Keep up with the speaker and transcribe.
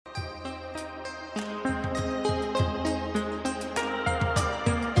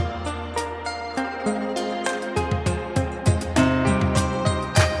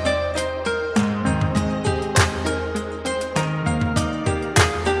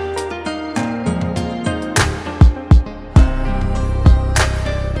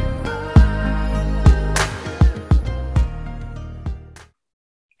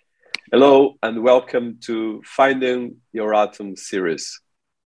Hello and welcome to Finding Your Atom series.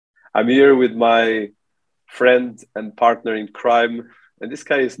 I'm here with my friend and partner in crime. And this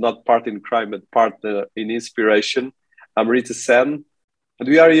guy is not partner in crime, but partner in inspiration. I'm Rita Sen. And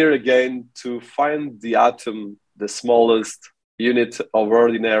we are here again to find the atom, the smallest unit of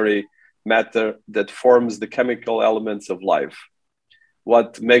ordinary matter that forms the chemical elements of life.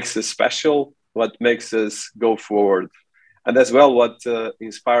 What makes us special, what makes us go forward. And as well, what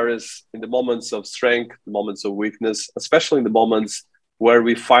inspires us in the moments of strength, the moments of weakness, especially in the moments where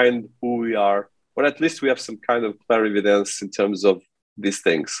we find who we are, or at least we have some kind of clear evidence in terms of these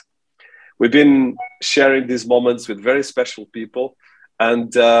things. We've been sharing these moments with very special people,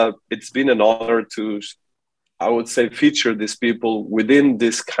 and it's been an honor to, I would say, feature these people within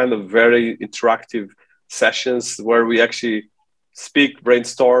this kind of very interactive sessions where we actually speak,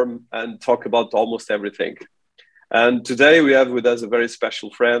 brainstorm, and talk about almost everything. And today we have with us a very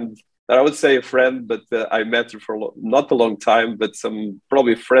special friend. I would say a friend, but I met her for not a long time, but some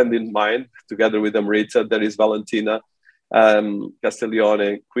probably friend in mind, together with Amrita. That is Valentina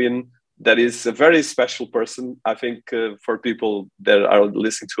Castellani, Queen. That is a very special person. I think for people that are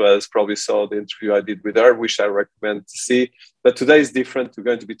listening to us, probably saw the interview I did with her, which I recommend to see. But today is different. We're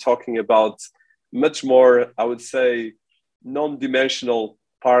going to be talking about much more, I would say, non-dimensional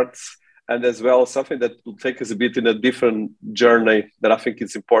parts, and as well something that will take us a bit in a different journey that I think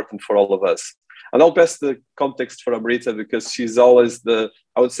is important for all of us. And I'll pass the context for Amrita because she's always I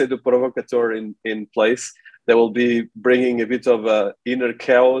would say, the provocateur in place that will be bringing a bit of inner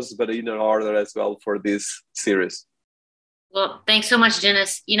chaos, but inner order as well for this series. Well, thanks so much,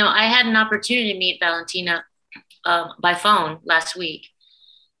 Dennis. You know, I had an opportunity to meet Valentina by phone last week,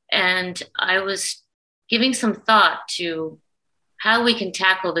 and I was giving some thought to how we can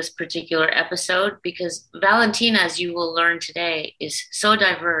tackle this particular episode, because Valentina, as you will learn today, is so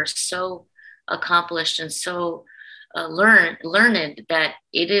diverse, so accomplished, and so learned that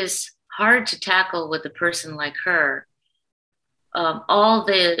it is hard to tackle with a person like her. All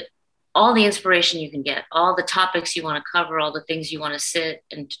the inspiration you can get, all the topics you want to cover, all the things you want to sit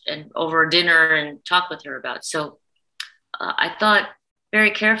and over dinner and talk with her about. So I thought very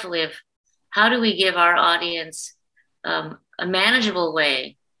carefully of how do we give our audience a manageable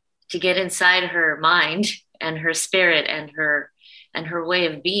way to get inside her mind and her spirit and her way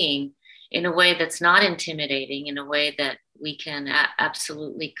of being in a way that's not intimidating, in a way that we can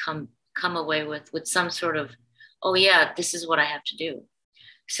absolutely come away with some sort of, oh yeah, this is what I have to do.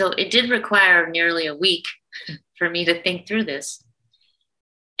 So it did require nearly a week for me to think through this.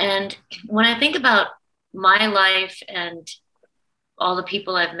 And when I think about my life and all the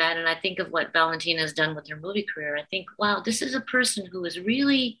people I've met, and I think of what Valentina has done with her movie career, I think, wow, this is a person who has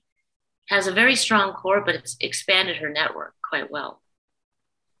a very strong core, but it's expanded her network quite well.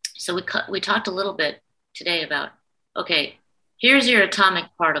 So we talked a little bit today about, okay, here's your atomic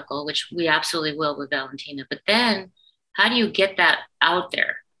particle, which we absolutely will with Valentina, but then how do you get that out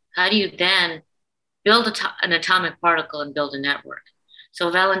there? How do you then build an atomic particle and build a network?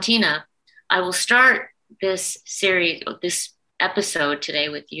 So Valentina, I will start this series, this episode today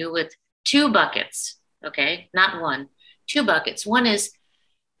with you with two buckets, okay? Not one, two buckets. One is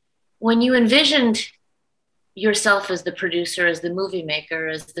when you envisioned yourself as the producer, as the movie maker,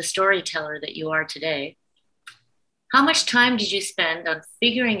 as the storyteller that you are today, how much time did you spend on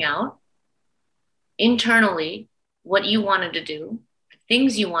figuring out internally what you wanted to do,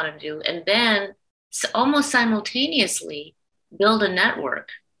 things you wanted to do, and then almost simultaneously build a network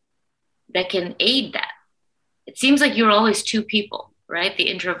that can aid that? It seems like you're always two people, right? The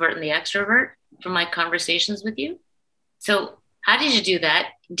introvert and the extrovert from my conversations with you. So how did you do that?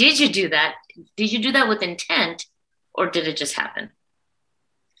 Did you do that? Did you do that with intent, or did it just happen?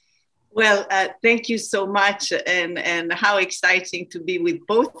 Well, thank you so much. And how exciting to be with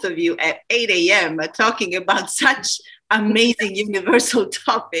both of you at 8 a.m. Talking about such amazing universal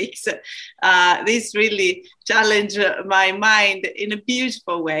topics. This really challenged my mind in a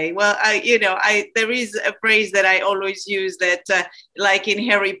beautiful way. Well, there is a phrase that I always use that, like in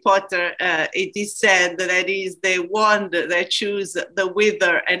Harry Potter, it is said that it is the wand that chooses the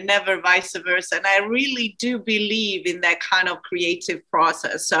wither and never vice versa. And I really do believe in that kind of creative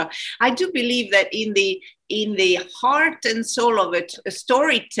process. So I do believe that in the heart and soul of a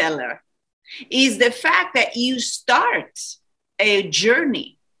storyteller is the fact that you start a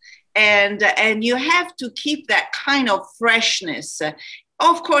journey and you have to keep that kind of freshness.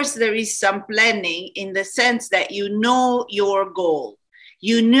 Of course, there is some planning in the sense that you know your goal,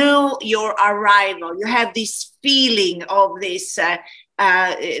 you know your arrival, you have this feeling of this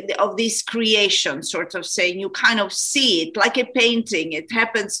of this creation, sort of saying, you kind of see it like a painting. It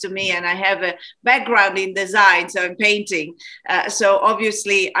happens to me, and I have a background in design, so I'm painting. So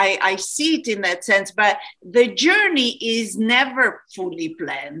obviously I see it in that sense, but the journey is never fully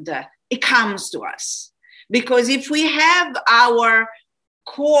planned. It comes to us. Because if we have our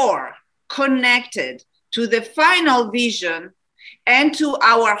core connected to the final vision and to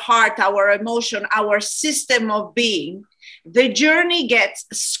our heart, our emotion, our system of being, the journey gets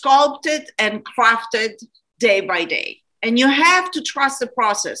sculpted and crafted day by day. And you have to trust the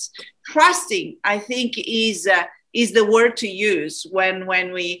process. Trusting, I think, is the word to use when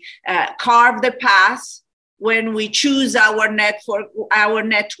we carve the path, when we choose our network.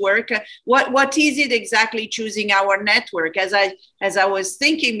 What is it exactly, choosing our network? As I was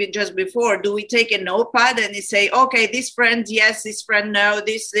thinking just before, do we take a notepad and say, okay, this friend yes, this friend no,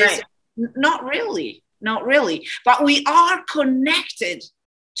 this right. Not really. Not really, but we are connected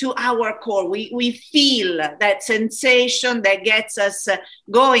to our core. We feel that sensation that gets us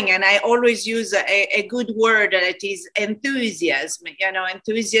going. And I always use a good word that is enthusiasm. You know,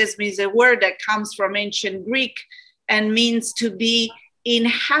 enthusiasm is a word that comes from ancient Greek and means to be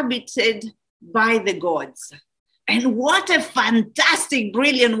inhabited by the gods. And what a fantastic,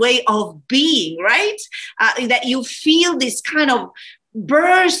 brilliant way of being, right? That you feel this kind of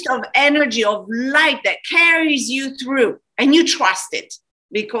burst of energy, of light that carries you through, and you trust it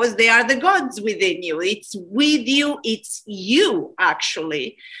because they are the gods within you. It's with you, it's you,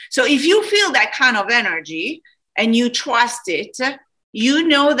 actually. So if you feel that kind of energy and you trust it, you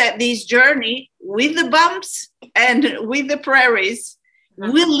know that this journey, with the bumps and with the prairies,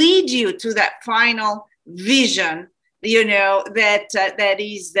 will lead you to that final vision, you know, that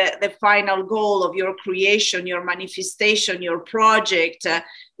is the final goal of your creation, your manifestation, your project,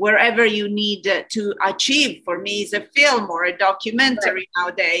 wherever you need to achieve. For me, is a film or a documentary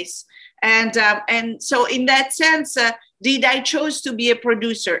nowadays. And so in that sense, did I choose to be a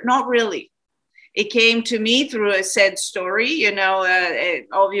producer? Not really. It came to me through a sad story, you know.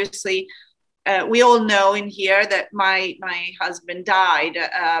 Obviously, we all know in here that my husband died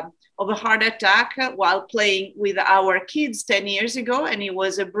of a heart attack while playing with our kids 10 years ago. And he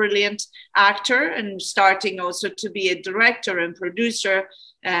was a brilliant actor and starting also to be a director and producer.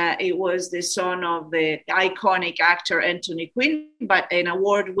 It was the son of the iconic actor Anthony Quinn, but an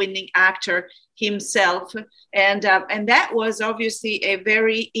award-winning actor himself. And that was obviously a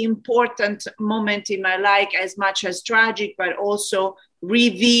very important moment in my life, as much as tragic, but also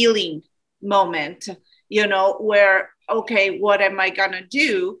revealing moment, you know, where, okay, what am I gonna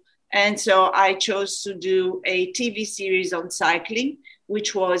do? And so I chose to do a TV series on cycling,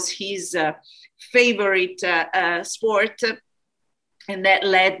 which was his favorite sport. And that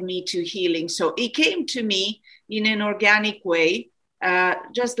led me to healing. So it came to me in an organic way,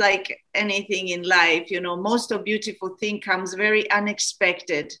 just like anything in life. You know, most of beautiful thing comes very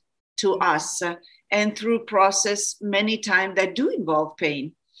unexpected to us, and through process many times that do involve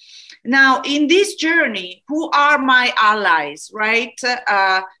pain. Now, in this journey, who are my allies, right?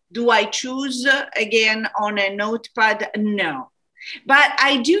 Do I choose again on a notepad? No. But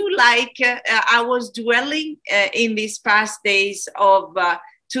I do like, I was dwelling in these past days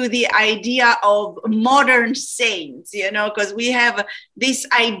to the idea of modern saints, you know, because we have this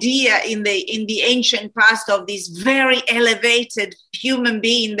idea in the ancient past of this very elevated human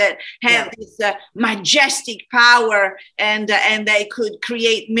being that have this majestic power and they could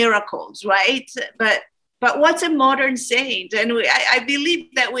create miracles, right? But what's a modern saint? And I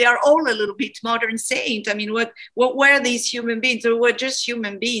believe that we are all a little bit modern saint. I mean, what were these human beings? They were just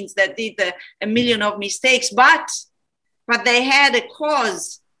human beings that did a million of mistakes, but they had a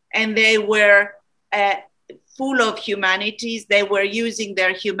cause, and they were full of humanities. They were using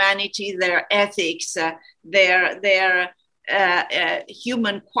their humanity, their ethics, their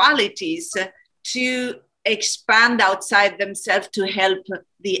human qualities to expand outside themselves to help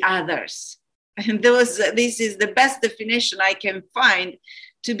the others. And this is the best definition I can find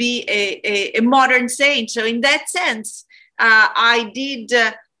to be a modern saint. So in that sense, I did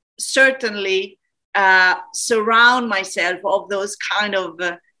certainly surround myself of those kind of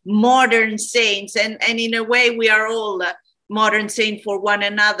modern saints. And in a way, we are all modern saints for one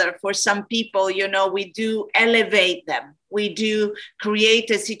another. For some people, you know, we do elevate them. We do create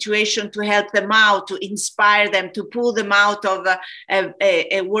a situation to help them out, to inspire them, to pull them out of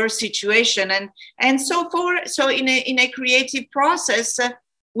a worse situation. And so in a creative process,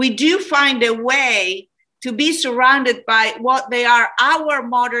 we do find a way to be surrounded by what they are, our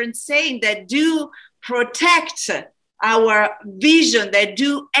modern saints that do protect our vision, that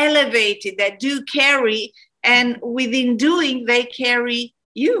do elevate it, that do carry And within doing, they carry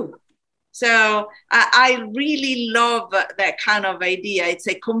you. So I really love that kind of idea. It's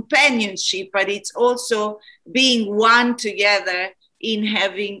a companionship, but it's also being one together in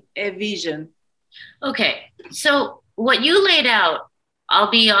having a vision. Okay, so what you laid out,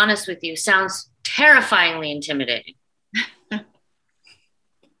 I'll be honest with you, sounds terrifyingly intimidating. And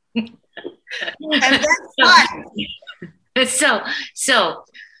that's fun. So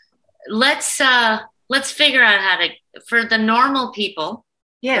let's figure out how to, for the normal people,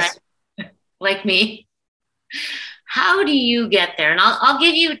 yes, right, like me, how do you get there? And I'll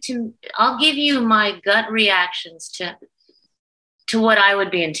give you my gut reactions to what I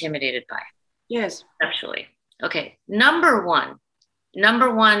would be intimidated by. Yes, Actually, okay. Number one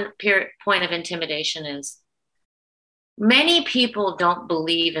point of intimidation is many people don't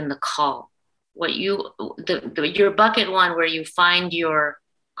believe in the call. What your bucket one, where you find your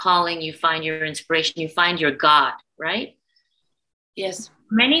calling, you find your inspiration, you find your God, right? yes.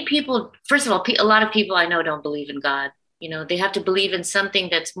 Many people, first of all, a lot of people I know don't believe in God. You know, they have to believe in something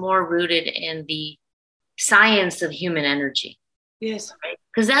that's more rooted in the science of human energy. Yes. Right?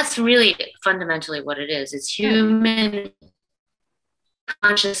 Because that's really fundamentally what it is. It's human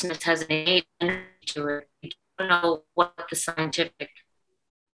consciousness has an innate energy to it. You don't know what the scientific,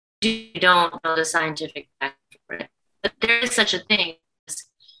 you don't know the scientific fact for it. But there is such a thing as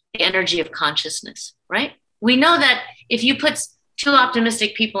the energy of consciousness, right? We know that if you put two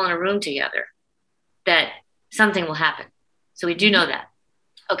optimistic people in a room together, that something will happen. So we do know that.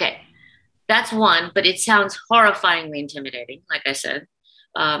 Okay, that's one, but it sounds horrifyingly intimidating, like I said,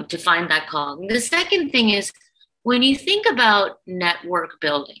 to find that call. And the second thing is when you think about network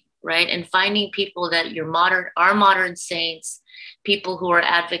building, right, and finding people that are modern saints, people who are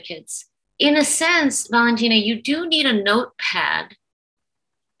advocates. In a sense, Valentina, you do need a notepad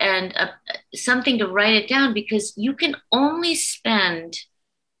and something to write it down, because you can only spend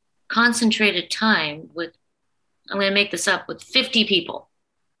concentrated time with, I'm going to make this up, with 50 people,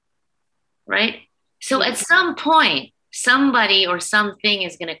 right? So at some point, somebody or something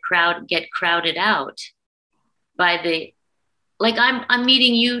is going to get crowded out by like I'm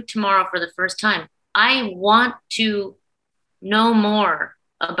meeting you tomorrow for the first time. I want to know more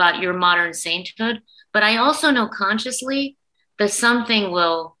about your modern sainthood, but I also know consciously that something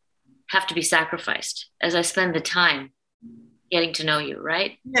will have to be sacrificed as I spend the time getting to know you,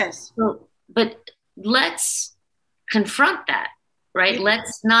 right? Yes. So, but let's confront that, right? Yes.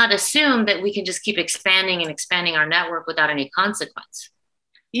 Let's not assume that we can just keep expanding and expanding our network without any consequence.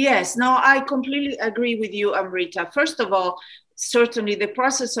 Yes, no, I completely agree with you, Amrita. First of all, certainly the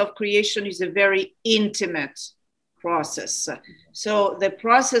process of creation is a very intimate process. So the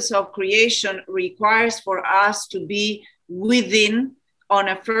process of creation requires for us to be within on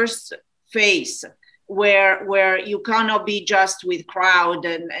a first phase where you cannot be just with crowd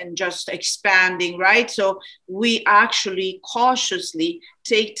and just expanding, right? So we actually cautiously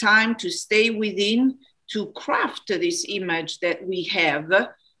take time to stay within, to craft this image that we have.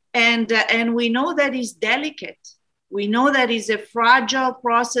 And we know that is delicate. We know that is a fragile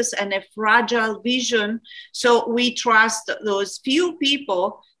process and a fragile vision. So we trust those few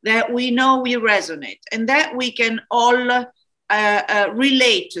people that we know we resonate and that we can all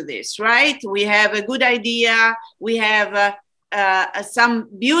relate to this, right? We have a good idea. We have some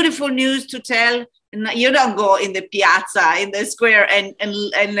beautiful news to tell. You don't go in the piazza, in the square, and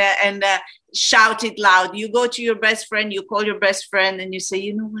shout it loud. You go to your best friend, you call your best friend, and you say,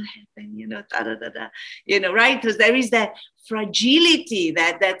 you know what happened, you know, da da da da, you know, right? Because there is that fragility,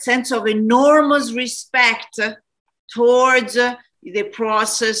 that sense of enormous respect towards the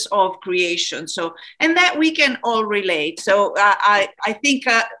process of creation. So, and that we can all relate. So I think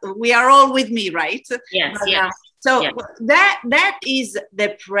we are all with me, right? Yes, but, yes. So yes. that is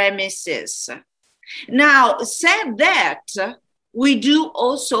the premises. Now, said that, we do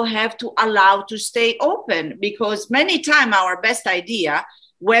also have to allow to stay open, because many times our best idea,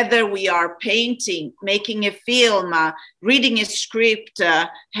 whether we are painting, making a film, reading a script,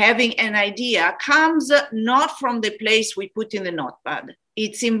 having an idea, comes not from the place we put in the notepad.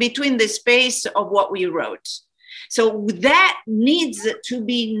 It's in between the space of what we wrote. So that needs to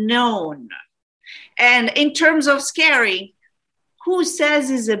be known. And in terms of scary, who says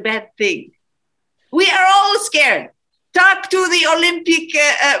is a bad thing? We are all scared. Talk to the Olympic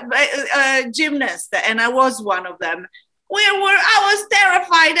gymnast, and I was one of them. I was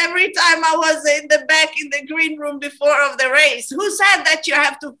terrified every time I was in the back in the green room before of the race. Who said that you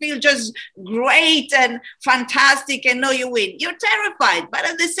have to feel just great and fantastic and know you win? You're terrified, but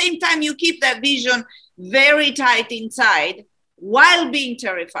at the same time, you keep that vision very tight inside while being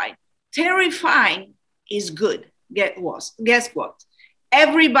terrified. Terrifying is good. Guess what?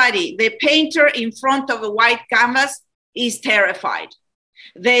 Everybody, the painter in front of a white canvas is terrified.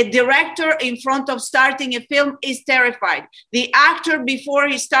 The director in front of starting a film is terrified. The actor before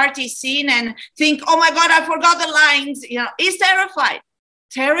he starts his scene and think, oh my God, I forgot the lines, is terrified.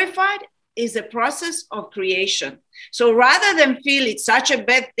 Terrified is a process of creation. So rather than feel it's such a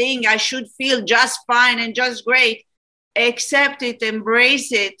bad thing, I should feel just fine and just great, accept it,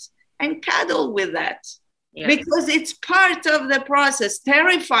 embrace it, and cuddle with that. Yeah. Because it's part of the process.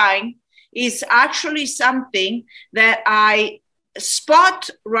 Terrifying is actually something that I spot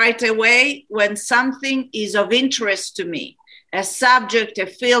right away when something is of interest to me. A subject, a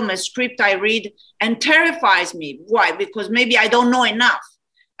film, a script I read and terrifies me. Why? Because maybe I don't know enough.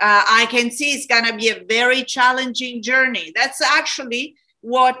 I can see it's going to be a very challenging journey. That's actually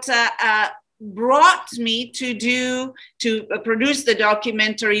what brought me to produce the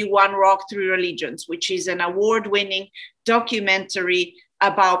documentary One Rock, Three Religions, which is an award-winning documentary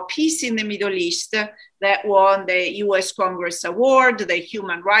about peace in the Middle East that won the US Congress Award, the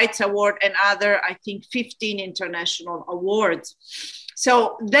Human Rights Award, and other, I think, 15 international awards.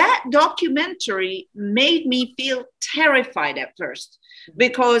 So that documentary made me feel terrified at first,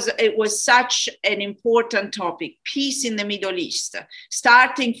 because it was such an important topic, peace in the Middle East,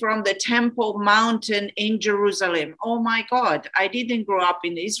 starting from the Temple Mountain in Jerusalem. Oh my God, I didn't grow up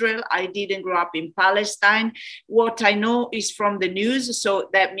in Israel. I didn't grow up in Palestine. What I know is from the news, so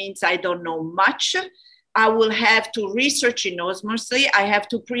that means I don't know much. I will have to research enormously. I have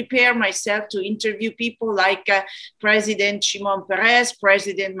to prepare myself to interview people like President Shimon Peres,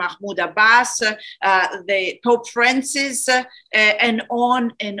 President Mahmoud Abbas, the Pope Francis, and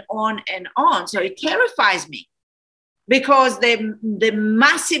on and on and on. So it terrifies me because the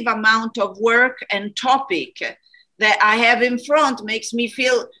massive amount of work and topic that I have in front makes me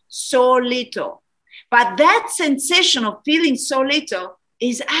feel so little. But that sensation of feeling so little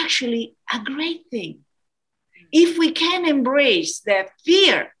is actually a great thing. If we can embrace that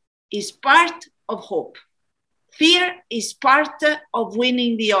fear is part of hope. Fear is part of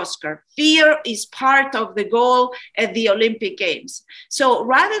winning the Oscar. Fear is part of the goal at the Olympic Games. So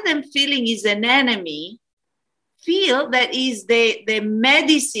rather than feeling is an enemy, feel that is the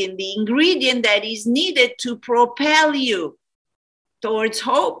medicine, the ingredient that is needed to propel you towards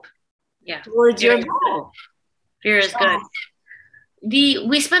hope, towards your goal. Fear is good.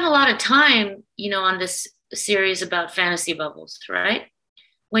 We spent a lot of time, on this series about fantasy bubbles, right?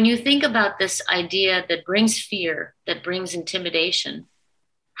 When you think about this idea that brings fear, that brings intimidation,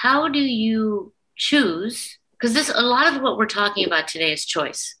 how do you choose? Because a lot of what we're talking about today is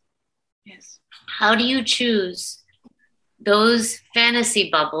choice. Yes. How do you choose those fantasy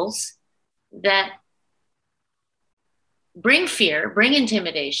bubbles that bring fear, bring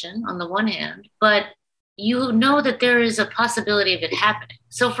intimidation on the one hand, but you know that there is a possibility of it happening?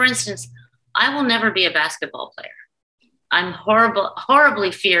 So for instance, I will never be a basketball player. I'm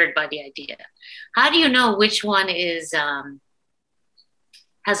horribly feared by the idea. How do you know which one is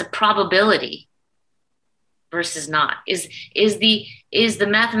has a probability versus not? Is the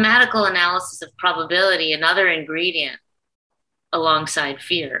mathematical analysis of probability another ingredient alongside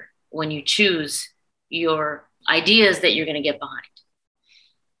fear when you choose your ideas that you're going to get behind?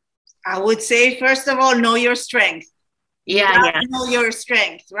 I would say, first of all, know your strength. Yeah. Know your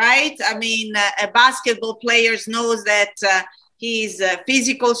strength, right? I mean, a basketball player knows that his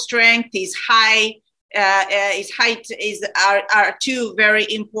physical strength, his height are two very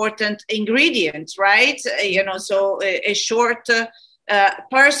important ingredients, right? So a short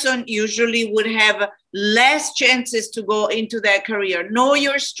person usually would have less chances to go into their career. Know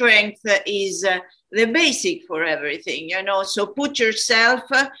your strength is the basic for everything, So put yourself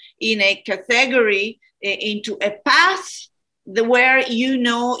in a category, into a path where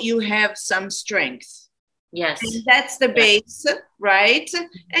you have some strength. Yes. And that's the base, right?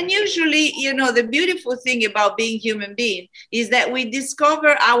 And usually, the beautiful thing about being human being is that we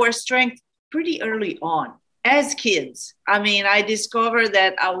discover our strength pretty early on. As kids, I discovered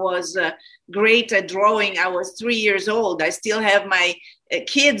that I was great at drawing. I was 3 years old. I still have my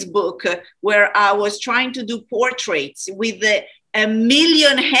kids' book where I was trying to do portraits with a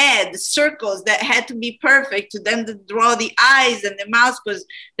million head circles that had to be perfect to then draw the eyes and the mouth, because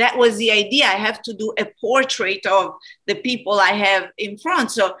that was the idea. I have to do a portrait of the people I have in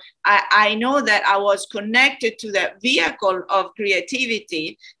front. So I know that I was connected to that vehicle of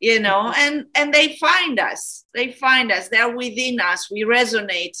creativity, and they find us. They're within us. We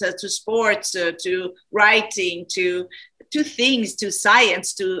resonate to sports, to writing, to things, to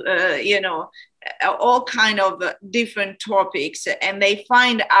science, to, all kind of different topics, and they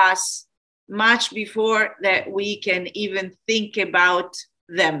find us much before that we can even think about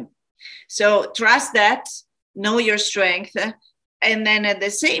them. So trust that, know your strength, and then at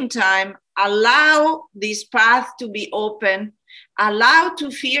the same time, allow this path to be open, allow the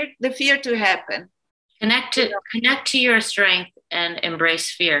fear to happen. Connect to your strength and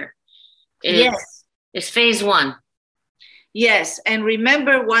embrace fear. Yes. It's phase one. Yes, and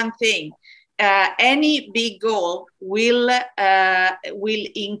remember one thing. Any big goal will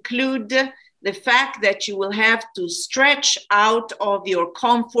include the fact that you will have to stretch out of your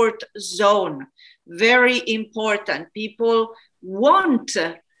comfort zone. Very important. People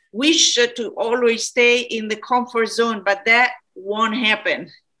wish to always stay in the comfort zone, but that won't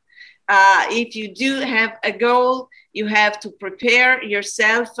happen. If you do have a goal, you have to prepare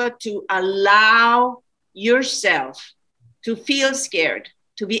yourself to allow yourself to feel scared,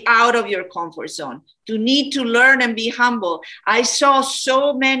 to be out of your comfort zone, to need to learn and be humble. I saw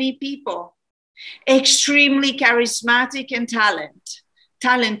so many people, extremely charismatic and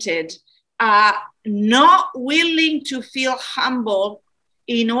talented, not willing to feel humble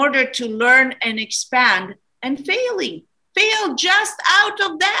in order to learn and expand, and fail just out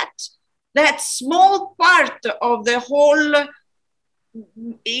of that small part of the whole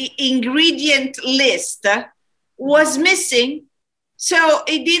ingredient list was missing. So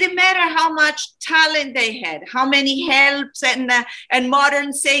it didn't matter how much talent they had, how many helps and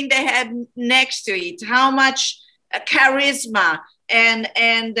modern saying they had next to it, how much charisma and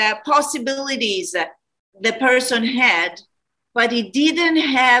possibilities the person had, but he didn't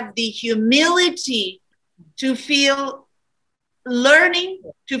have the humility to feel learning,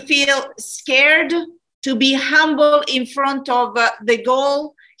 to feel scared, to be humble in front of the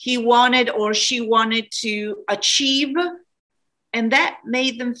goal he wanted or she wanted to achieve. And that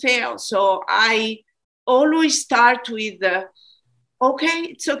made them fail. So I always start with, okay,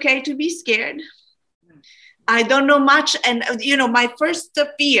 it's okay to be scared. I don't know much. And, my first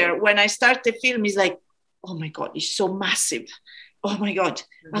fear when I start the film is like, oh my God, it's so massive. Oh my God.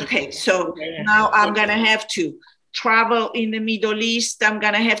 Okay, so now I'm going to have to travel in the Middle East. I'm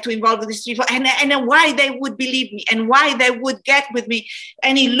going to have to involve these people and why they would believe me and why they would get with me.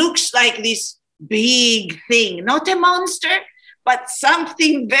 And it looks like this big thing, not a monster, but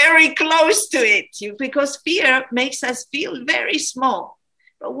something very close to it, because fear makes us feel very small.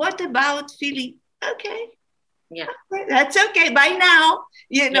 But what about feeling, okay, yeah, that's okay. By now,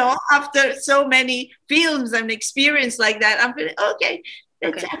 after so many films and experience like that, I'm feeling, okay,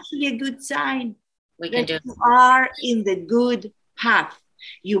 that's actually a good sign. You are in the good path.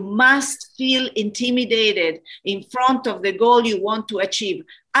 You must feel intimidated in front of the goal you want to achieve.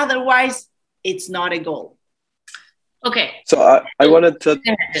 Otherwise, it's not a goal. Okay. So I want to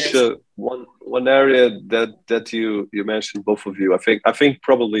touch one area that you mentioned, both of you. I think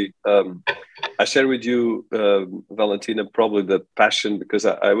probably I share with you, Valentina, probably the passion, because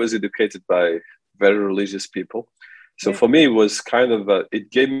I was educated by very religious people. So for me, it was kind of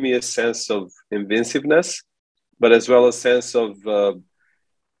it gave me a sense of invincibleness, but as well a sense of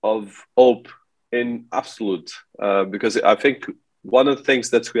hope in absolute. Because I think one of the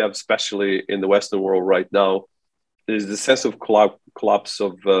things that we have, especially in the Western world right now, is the sense of collapse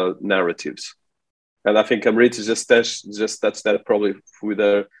of narratives. And I think Amrita just touched that probably with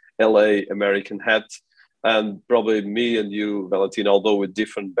a LA American hat, and probably me and you, Valentina, although with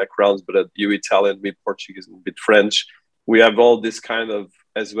different backgrounds, but you Italian, me Portuguese, and a bit French, we have all this kind of,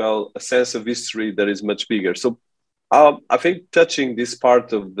 as well, a sense of history that is much bigger. So I think touching this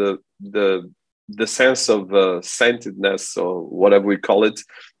part of the sense of saintedness, or whatever we call it,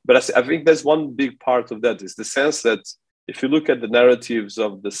 but I think there's one big part of that is the sense that if you look at the narratives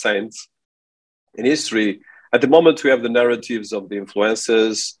of the saints in history, at the moment we have the narratives of the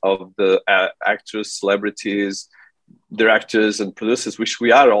influencers, of the actors, celebrities, directors and producers, which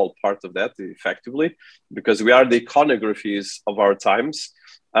we are all part of that effectively, because we are the iconographies of our times.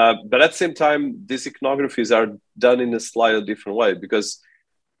 But at the same time, these iconographies are done in a slightly different way, because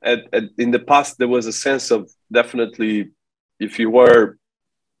in the past, there was a sense of definitely, if you were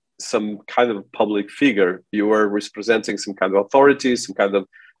some kind of public figure, you were representing some kind of authority, some kind of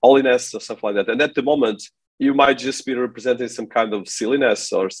holiness or stuff like that. And at the moment, you might just be representing some kind of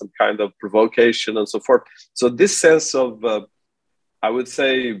silliness or some kind of provocation and so forth. So this sense of, I would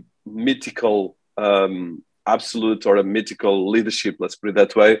say, mythical, absolute or a mythical leadership, let's put it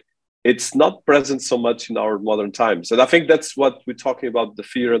that way, it's not present so much in our modern times. And I think that's what we're talking about, the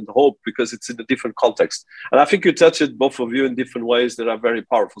fear and the hope, because it's in a different context. And I think you touched it, both of you, in different ways that are very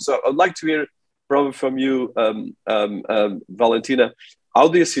powerful. So I'd like to hear probably from you, Valentina, How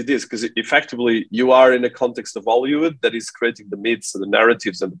do you see this? Because effectively, you are in a context of Hollywood that is creating the myths and the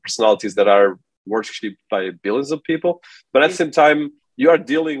narratives and the personalities that are worshipped by billions of people. But at the same time, you are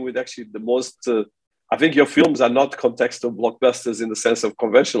dealing with actually the most. I think your films are not contextual blockbusters in the sense of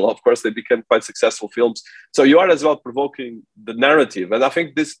conventional. Of course, they became quite successful films. So you are as well provoking the narrative, and I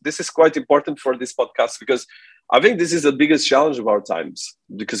think this is quite important for this podcast because I think this is the biggest challenge of our times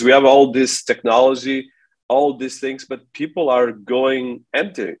because we have all this technology, all these things, but people are going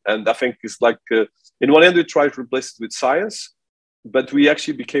empty. And I think it's like, in one end, we try to replace it with science, but we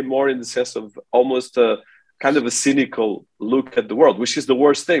actually became more in the sense of almost a kind of a cynical look at the world, which is the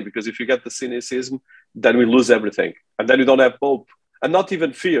worst thing, because if you get the cynicism, then we lose everything. And then we don't have hope and not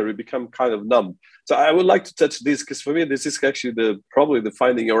even fear. We become kind of numb. So I would like to touch this because for me, this is actually probably the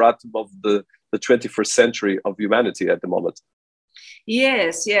finding your atom of the 21st century of humanity at the moment.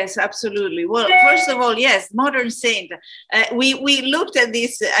 Yes, absolutely. Well, first of all, yes, modern saint. We looked at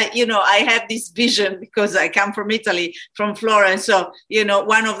this, I have this vision because I come from Italy, from Florence. So,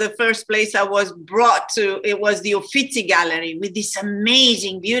 one of the first place I was brought to, it was the Uffizi Gallery with this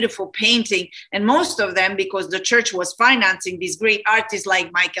amazing, beautiful painting. And most of them, because the church was financing these great artists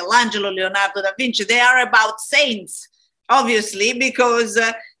like Michelangelo, Leonardo da Vinci, they are about saints, obviously, because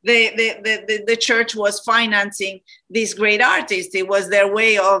the church was financing these great artists. It was their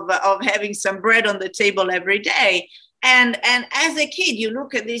way of having some bread on the table every day. And as a kid, you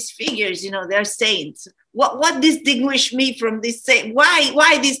look at these figures, they're saints. What distinguished me from this saint?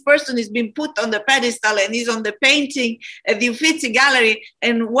 Why this person is being put on the pedestal and is on the painting at the Uffizi Gallery,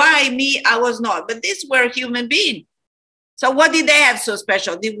 and why me, I was not? But these were human beings. So what did they have so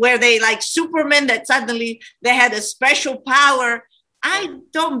special? Were they like Superman that suddenly they had a special power? I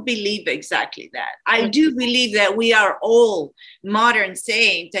don't believe exactly that. I do believe that we are all modern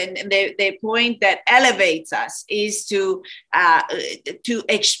saints, and the point that elevates us is to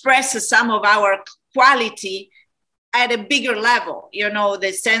express some of our quality at a bigger level.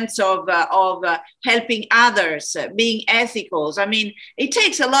 The sense of helping others, being ethical. I mean, it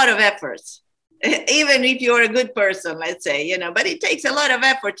takes a lot of efforts. Even if you're a good person, let's say, but it takes a lot of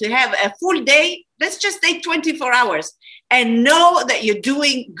effort to have a full day. Let's just take 24 hours and know that you're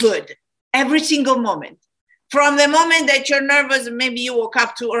doing good every single moment. From the moment that you're nervous, maybe you woke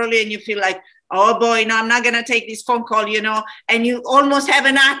up too early and you feel like, oh boy, no, I'm not going to take this phone call, and you almost have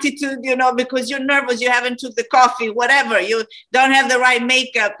an attitude, because you're nervous, you haven't took the coffee, whatever, you don't have the right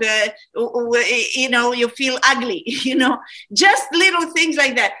makeup, you feel ugly, just little things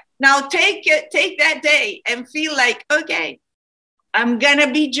like that. Now take that day and feel like, okay, I'm going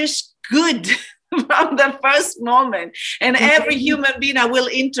to be just good from the first moment. And every human being I will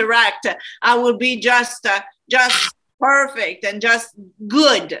interact, I will be just perfect and just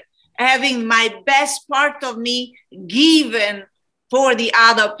good, having my best part of me given for the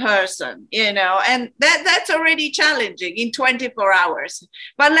other person, and that's already challenging in 24 hours.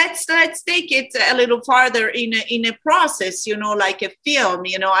 But let's take it a little farther in a process, like a film.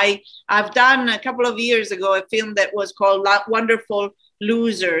 I've done a couple of years ago a film that was called Wonderful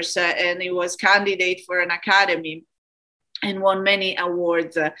Losers, and it was candidate for an Academy and won many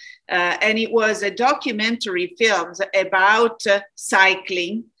awards. And it was a documentary film about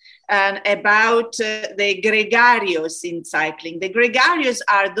cycling, and about the gregarios in cycling. The gregarios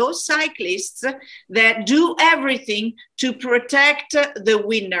are those cyclists that do everything to protect the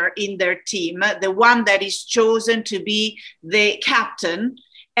winner in their team, the one that is chosen to be the captain,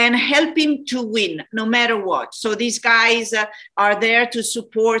 and help him to win no matter what. So these guys are there to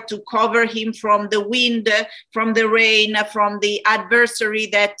support, to cover him from the wind, from the rain, from the adversary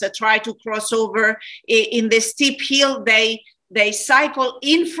that try to cross over in the steep hill. They cycle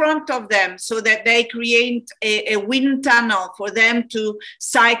in front of them so that they create a wind tunnel for them to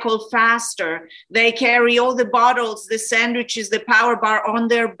cycle faster. They carry all the bottles, the sandwiches, the power bar on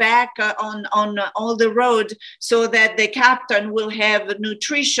their back on all the road so that the captain will have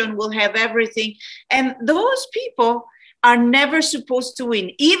nutrition, will have everything. And those people are never supposed to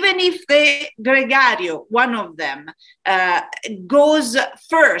win. Even if the gregario, one of them, goes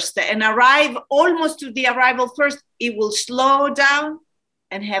first and arrive almost to the arrival first, it will slow down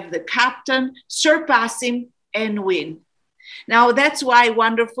and have the captain surpass him and win. Now, that's why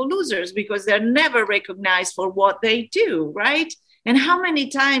wonderful losers, because they're never recognized for what they do, right? And how many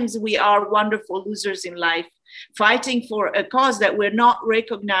times we are wonderful losers in life, fighting for a cause that we're not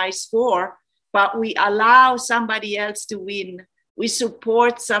recognized for, but we allow somebody else to win. We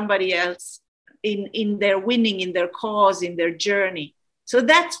support somebody else in their winning, in their cause, in their journey. So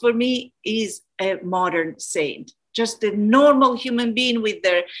that for me is a modern saint. just a normal human being with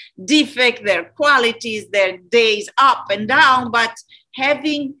their defect, their qualities, their days up and down, but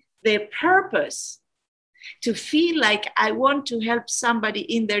having their purpose to feel like I want to help somebody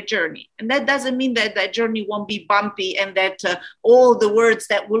in their journey. And that doesn't mean that that journey won't be bumpy and that all the words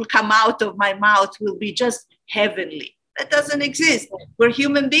that will come out of my mouth will be just heavenly. That doesn't exist. We're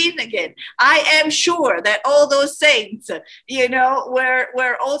human beings again. I am sure that all those saints,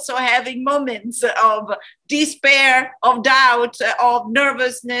 we're also having moments of despair, of doubt, of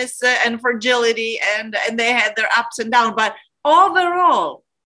nervousness and fragility, and they had their ups and downs. But overall,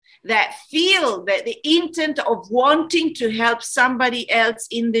 that feel that the intent of wanting to help somebody else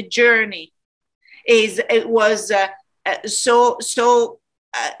in the journey was so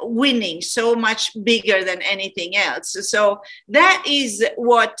winning, so much bigger than anything else. So that is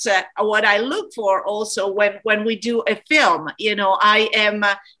what I look for also when we do a film. I am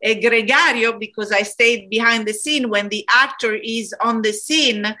a gregario because I stayed behind the scene when the actor is on the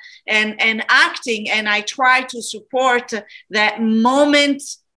scene and acting, and I try to support that moment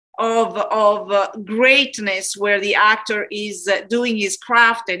of greatness where the actor is doing his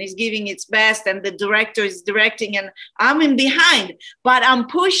craft and is giving its best and the director is directing and I'm in behind, but I'm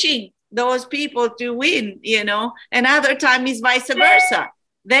pushing those people to win, and other time is vice versa.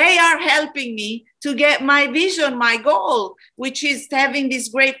 They are helping me to get my vision, my goal, which is having this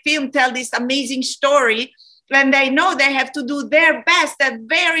great film, tell this amazing story. And they know they have to do their best, their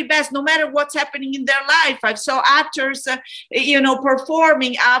very best, no matter what's happening in their life. I saw actors,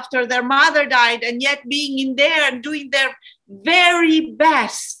 performing after their mother died and yet being in there and doing their very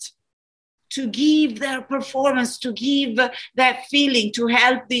best to give their performance, to give that feeling, to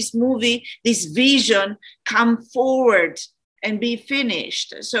help this movie, this vision come forward and be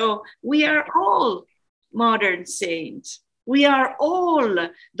finished. So we are all modern saints. We are all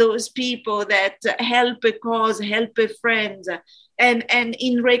those people that help a cause, help a friend, and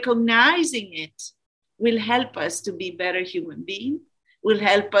in recognizing it will help us to be better human beings, will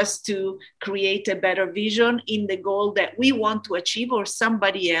help us to create a better vision in the goal that we want to achieve or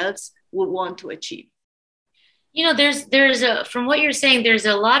somebody else will want to achieve. There's from what you're saying, there's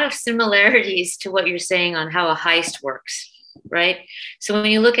a lot of similarities to what you're saying on how a heist works, right? So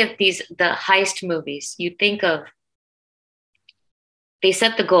when you look at the heist movies, you think of, they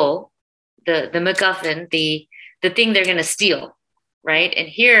set the goal, the MacGuffin, the thing they're going to steal, right? And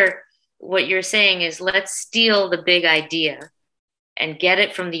here, what you're saying is, let's steal the big idea and get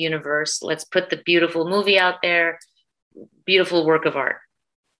it from the universe. Let's put the beautiful movie out there, beautiful work of art.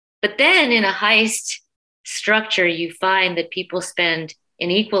 But then in a heist structure, you find that people spend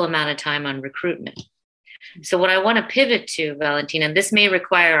an equal amount of time on recruitment. So what I want to pivot to, Valentina, and this may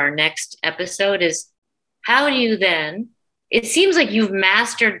require our next episode, is how do you then, it seems like you've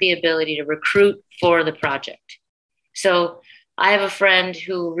mastered the ability to recruit for the project. So I have a friend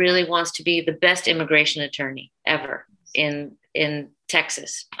who really wants to be the best immigration attorney ever in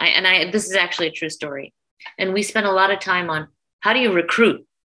Texas. This is actually a true story. And we spent a lot of time on how do you recruit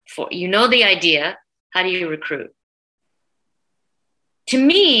for, the idea, how do you recruit? To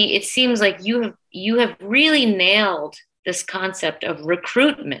me, it seems like you have really nailed this concept of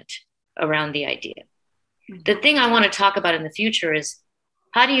recruitment around the idea. The thing I want to talk about in the future is,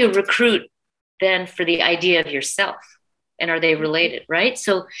 how do you recruit then for the idea of yourself? And are they related, right?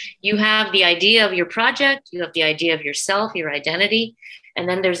 So you have the idea of your project, you have the idea of yourself, your identity. And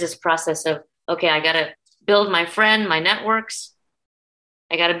then there's this process of, okay, I got to build my friend, my networks.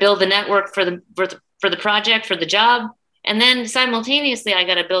 I got to build the network for the project, for the job. And then simultaneously, I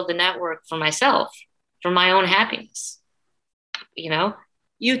got to build the network for myself, for my own happiness,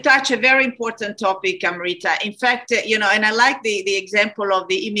 You touch a very important topic, Amrita. In fact, and I like the example of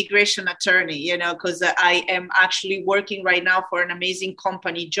the immigration attorney, because I am actually working right now for an amazing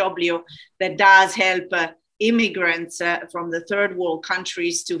company, Joblio, that does help immigrants from the third world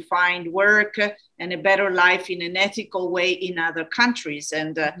countries to find work and a better life in an ethical way in other countries.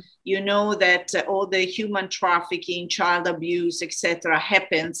 And that all the human trafficking, child abuse, etc.,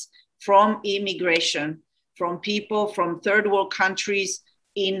 happens from immigration, from people from third world countries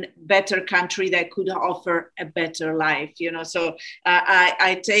in better country that could offer a better life, So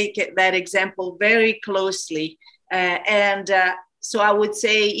I take that example very closely. So I would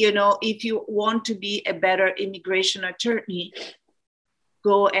say, if you want to be a better immigration attorney,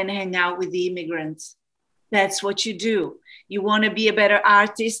 go and hang out with the immigrants. That's what you do. You want to be a better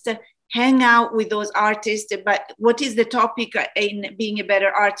artist, hang out with those artists. But what is the topic in being a better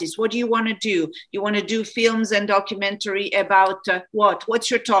artist? What do you want to do? You want to do films and documentary about what?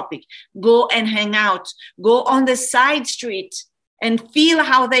 What's your topic? Go and hang out. Go on the side street and feel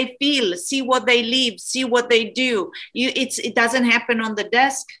how they feel, see what they live, see what they do. It doesn't happen on the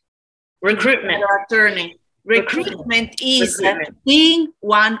desk. Recruitment. Attorney. Recruitment is being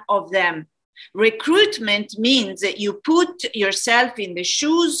one of them. Recruitment means that you put yourself in the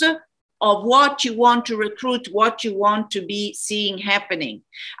shoes of what you want to recruit, what you want to be seeing happening.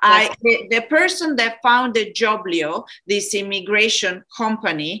 The person that founded Joblio, this immigration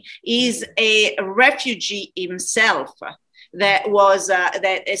company, is a refugee himself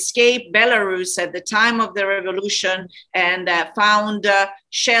that escaped Belarus at the time of the revolution and found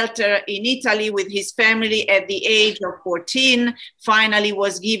shelter in Italy with his family at the age of 14, finally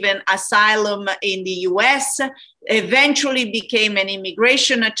was given asylum in the US, eventually became an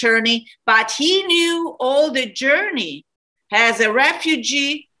immigration attorney, but he knew all the journey as a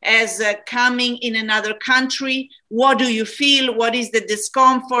refugee, as coming in another country. What do you feel? What is the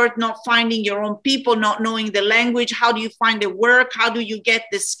discomfort? Not finding your own people, not knowing the language. How do you find the work? How do you get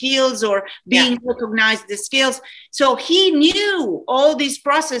the skills or being recognized the skills? So he knew all this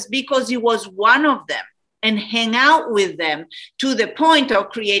process because he was one of them and hang out with them to the point of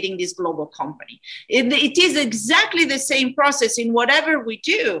creating this global company. It is exactly the same process in whatever we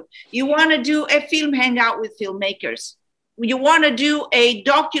do. You want to do a film, hang out with filmmakers. You want to do a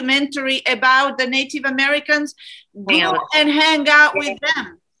documentary about the Native Americans, go and hang out with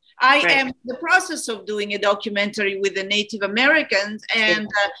them. I am in the process of doing a documentary with the Native Americans. And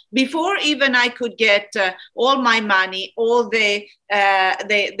before even I could get all my money, all the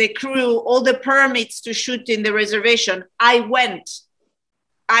crew, all the permits to shoot in the reservation, I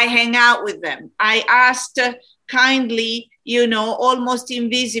hang out with them. I asked kindly, almost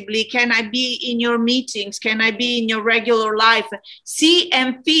invisibly, can I be in your meetings? Can I be in your regular life? See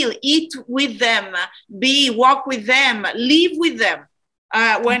and feel, eat with them, walk with them, live with them.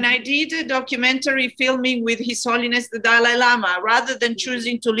 When I did a documentary filming with His Holiness the Dalai Lama, rather than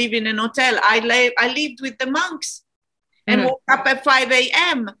choosing to live in an hotel, I lived with the monks and woke up at 5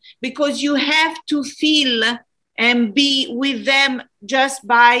 a.m. because you have to feel and be with them just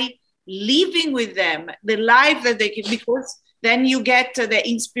by living with them, the life that they can, because then you get the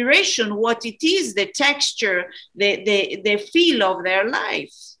inspiration, what it is, the texture, the feel of their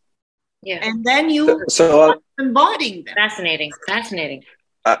life. Yeah. And then you embodying them. Fascinating.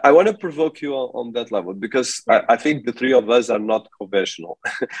 I want to provoke you on that level because I think the three of us are not conventional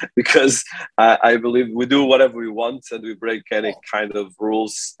because I believe we do whatever we want and we break any kind of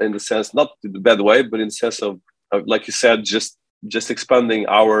rules in the sense, not in the bad way, but in the sense of like you said, just expanding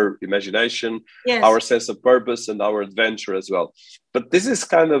our imagination, our sense of purpose and our adventure as well. But this is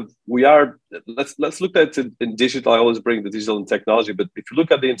kind of, let's look at it in digital. I always bring the digital and technology, but if you look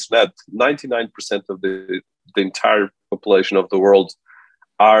at the internet, 99% of the entire population of the world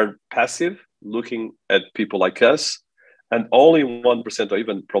are passive, looking at people like us, and only 1% or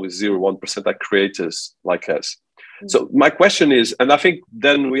even probably 0.1% are creators like us. So my question is, and I think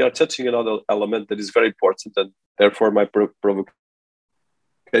then we are touching another element that is very important, and therefore my provocation.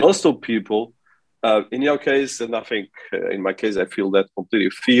 Most of people, in your case, and I think in my case, I feel that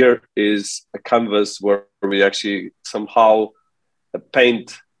completely. Fear is a canvas where we actually somehow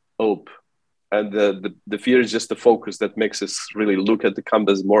paint hope, and the fear is just the focus that makes us really look at the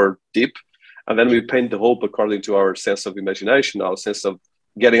canvas more deep, and then we paint the hope according to our sense of imagination, our sense of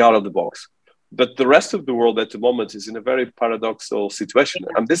getting out of the box. But the rest of the world at the moment is in a very paradoxical situation.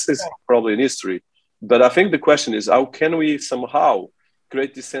 And this is probably in history. But I think the question is, how can we somehow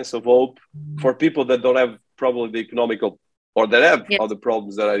create this sense of hope for people that don't have probably the economical, or that have other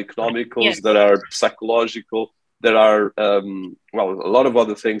problems that are economical, that are psychological, that are, a lot of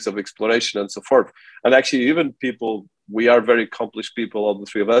other things of exploration and so forth. And actually, even people, we are very accomplished people, all the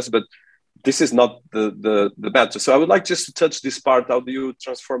three of us, but this is not the matter. So I would like just to touch this part. How do you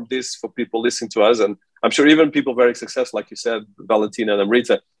transform this for people listening to us? And I'm sure even people very successful, like you said, Valentina and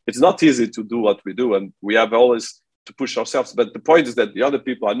Amrita, it's not easy to do what we do. And we have always to push ourselves. But the point is that the other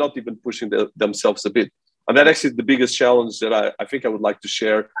people are not even pushing themselves a bit. And that actually is the biggest challenge that I think I would like to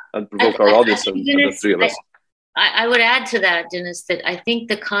share and provoke our audience and the three of us. I would add to that, Dennis, that I think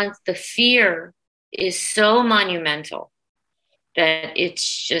the fear is so monumental that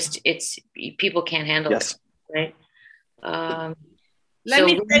it's people can't handle it, right? Let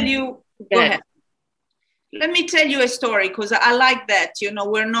me tell you, go ahead. Let me tell you a story, because I like that.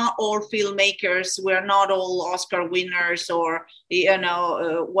 We're not all filmmakers. We're not all Oscar winners or,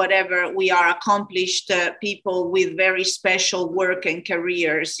 whatever. We are accomplished people with very special work and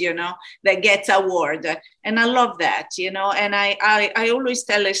careers, that gets award. And I love that, and I always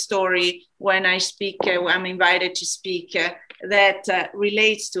tell a story when I speak, I'm invited to speak that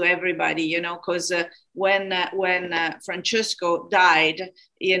relates to everybody, you know, because when Francesco died,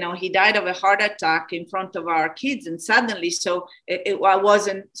 you know, he died of a heart attack in front of our kids, and suddenly, so I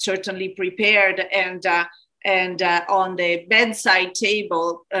wasn't certainly prepared, and on the bedside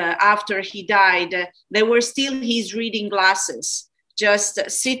table after he died, there were still his reading glasses just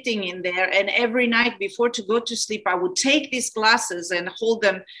sitting in there. And every night before to go to sleep, I would take these glasses and hold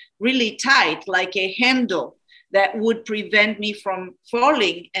them really tight, like a handle that would prevent me from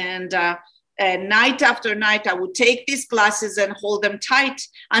falling. And night after night, I would take these glasses and hold them tight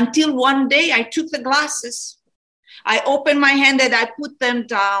until one day I took the glasses. I opened my hand and I put them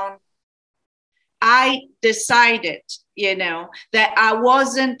down. I decided, you know, that I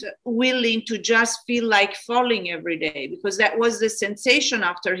wasn't willing to just feel like falling every day, because that was the sensation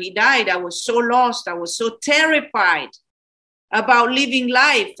after he died. I was so lost. I was so terrified about living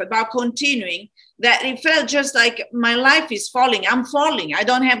life, about continuing, that it felt just like my life is falling. I'm falling. I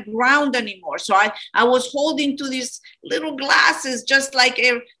don't have ground anymore. So I was holding to these little glasses, just like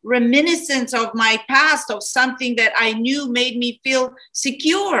a reminiscence of my past, of something that I knew made me feel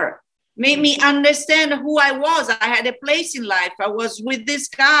secure, made me understand who I was. I had a place in life. I was with this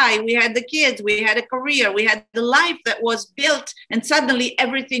guy. We had the kids. We had a career. We had the life that was built. And suddenly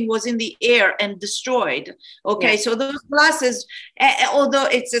everything was in the air and destroyed. Okay, so those glasses, although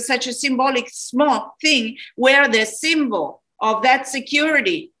it's such a symbolic small thing, were the symbol of that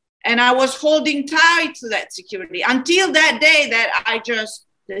security. And I was holding tight to that security until that day that I just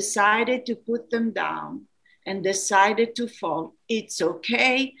decided to put them down and decided to fall. It's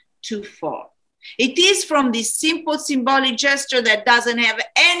okay to fall. It is from this simple symbolic gesture that doesn't have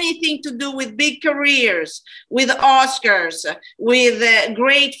anything to do with big careers, with Oscars, with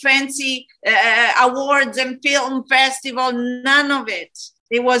great fancy awards and film festival, none of it.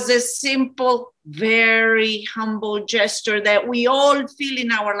 It was a simple, very humble gesture that we all feel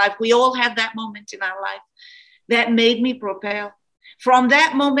in our life. We all have that moment in our life that made me propel. From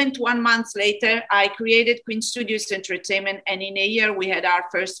that moment, 1 month later, I created Queen Studios Entertainment, and in a year, we had our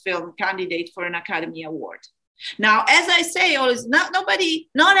first film candidate for an Academy Award. Now, as I say, always, not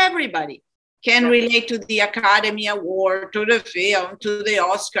everybody can relate to the Academy Award, to the film, to the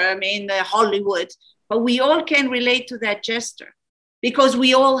Oscar, I mean, Hollywood, but we all can relate to that gesture, because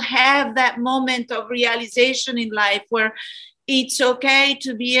we all have that moment of realization in life where it's okay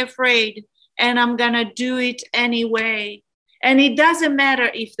to be afraid, and I'm gonna do it anyway. And it doesn't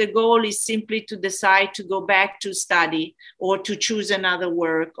matter if the goal is simply to decide to go back to study or to choose another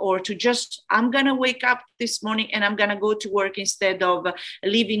work, or to just, I'm going to wake up this morning and I'm going to go to work instead of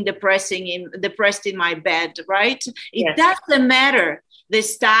living depressed in my bed, right? It doesn't matter the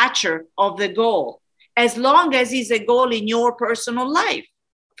stature of the goal, as long as it's a goal in your personal life.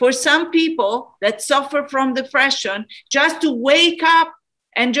 For some people that suffer from depression, just to wake up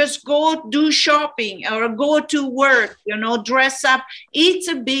and just go do shopping or go to work, you know, dress up, it's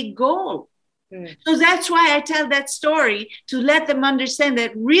a big goal. So that's why I tell that story, to let them understand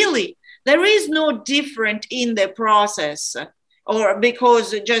that really there is no difference in the process, or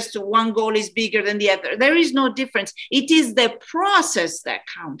because just one goal is bigger than the other. There is no difference. It is the process that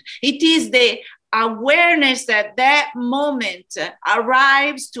counts. It is the awareness that that moment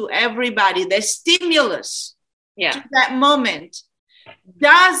arrives to everybody. The stimulus to that moment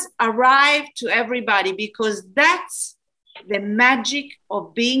does arrive to everybody, because that's the magic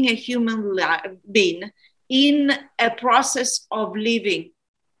of being a human being in a process of living.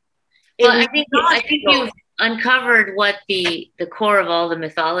 Well, I think you've uncovered what the core of all the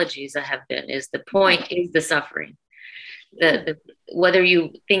mythologies that have been is. The point is the suffering. The whether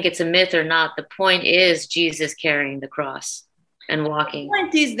you think it's a myth or not, the point is Jesus carrying the cross and walking. The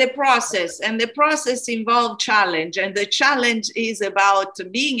point is the process, and the process involves challenge, and the challenge is about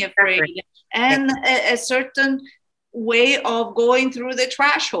being afraid and a certain way of going through the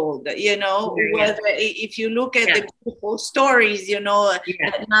threshold, you know, whether if you look at the beautiful stories, you know,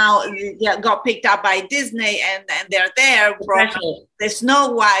 that now got picked up by Disney and they're there from the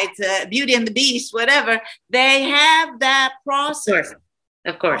Snow White, Beauty and the Beast, whatever, they have that process.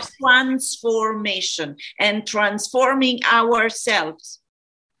 Of course. Transformation and transforming ourselves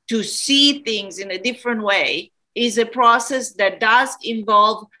to see things in a different way is a process that does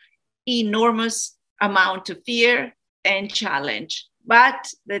involve enormous amount of fear and challenge. But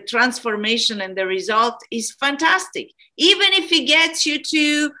the transformation and the result is fantastic. Even if it gets you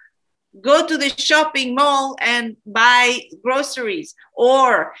to go to the shopping mall and buy groceries,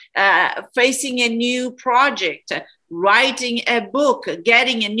 or facing a new project, writing a book,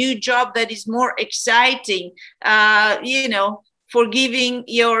 getting a new job that is more exciting, you know, forgiving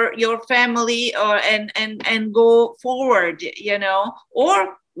your family, and go forward,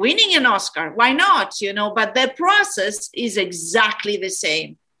 or winning an Oscar. Why not? But the process is exactly the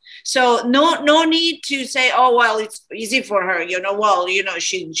same. So no need to say, oh, well, it's easy for her, well,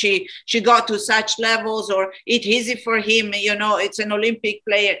 she got to such levels, or it's easy for him, it's an Olympic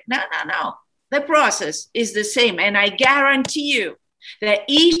player. No. The process is the same. And I guarantee you that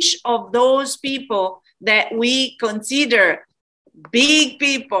each of those people that we consider big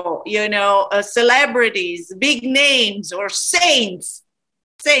people, celebrities, big names, or saints,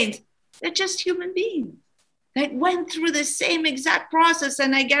 they're just human beings that went through the same exact process.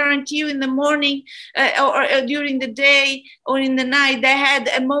 And I guarantee you, in the morning or during the day or in the night, they had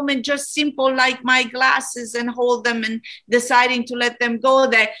a moment just simple like my glasses and hold them and deciding to let them go.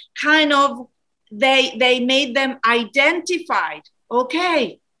 That kind of, they made them identified.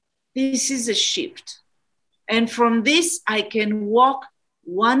 Okay, this is a shift. And from this, I can walk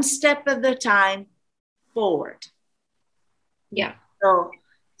one step at a time forward. Yeah. So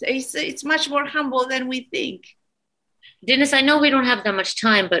it's much more humble than we think. Dennis, I know we don't have that much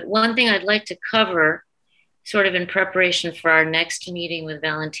time, but one thing I'd like to cover sort of in preparation for our next meeting with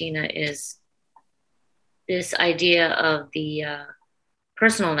Valentina is this idea of the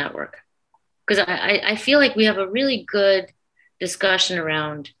personal network. Because I feel like we have a really good discussion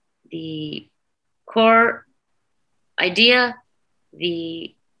around the core idea,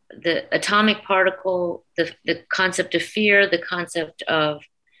 the atomic particle, the concept of fear, the concept of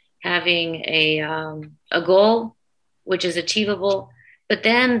having a goal which is achievable, but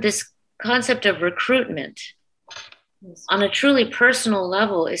then this concept of recruitment on a truly personal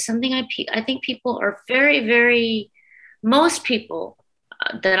level is something I think people are very, very, most people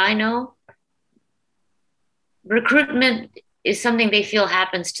that I know, recruitment is something they feel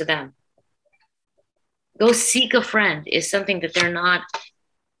happens to them. Go seek a friend is something that they're not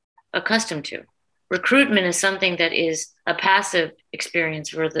accustomed to. Recruitment is something that is a passive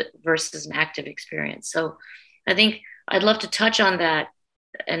experience versus an active experience. So I think I'd love to touch on that,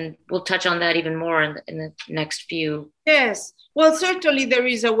 and we'll touch on that even more in the next few. Yes. Well, certainly there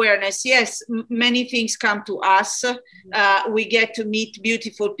is awareness. Yes, many things come to us. We get to meet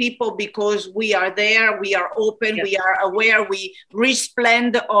beautiful people because we are there, we are open, we are aware, we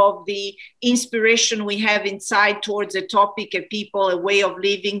resplend of the inspiration we have inside towards a topic, a people, a way of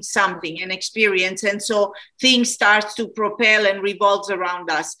living, something, an experience. And so things start to propel and revolves around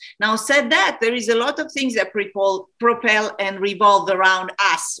us. Now, said that, there is a lot of things that propel and revolve around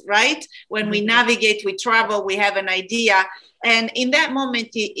us, right? When we navigate, we travel, we have an idea. And in that moment,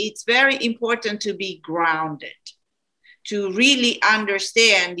 it's very important to be grounded, to really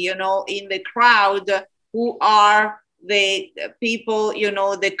understand, in the crowd, who are the people,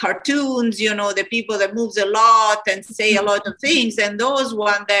 the cartoons, the people that moves a lot and say a lot of things, and those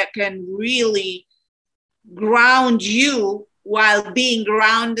ones that can really ground you while being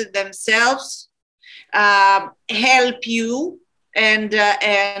grounded themselves, help you and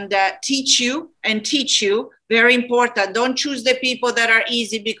teach you. Very important. Don't choose the people that are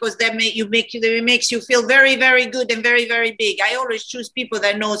easy, because that makes you feel very, very good and very, very big. I always choose people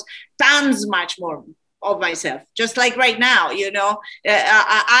that knows tons much more of myself. Just like right now,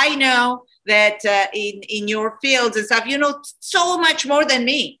 I know that in your fields and stuff, so much more than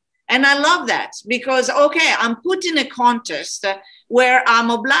me. And I love that, because, okay, I'm put in a contest where I'm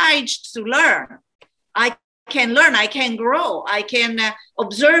obliged to learn. I can learn, I can grow, I can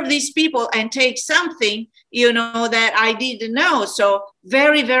observe these people and take something, that I didn't know. So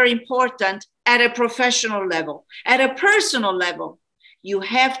very, very important at a professional level. At a personal level, you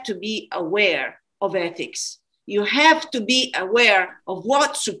have to be aware of ethics. You have to be aware of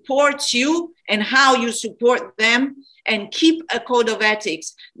what supports you and how you support them, and keep a code of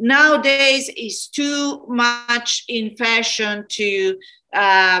ethics. Nowadays, it's too much in fashion to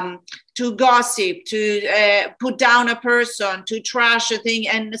gossip, to put down a person, to trash a thing.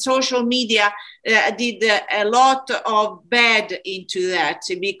 And social media did a lot of bad into that,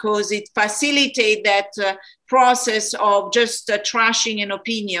 because it facilitates that process of just trashing an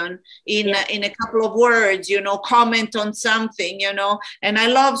opinion in a couple of words, comment on something, and I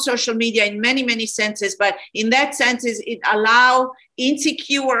love social media in many, many senses, but in that sense it allow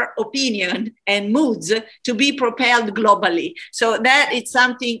insecure opinion and moods to be propelled globally. So that is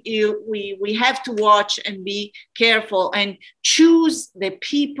something we have to watch and be careful, and choose the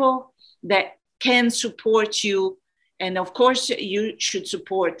people that can support you. And of course, you should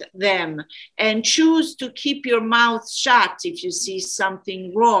support them, and choose to keep your mouth shut if you see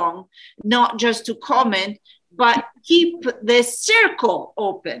something wrong, not just to comment, but keep the circle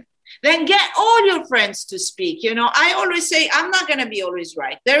open. Then get all your friends to speak. You know, I always say, I'm not going to be always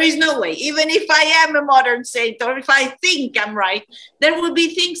right. There is no way. Even if I am a modern saint, or if I think I'm right, there will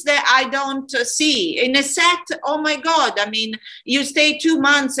be things that I don't see. In a set, oh my God, I mean, you stay 2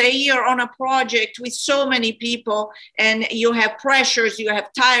 months, a year on a project with so many people, and you have pressures, you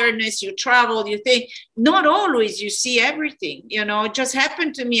have tiredness, you travel, you think, not always you see everything. You know, it just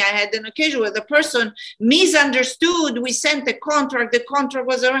happened to me. I had an occasion where the person misunderstood. We sent the contract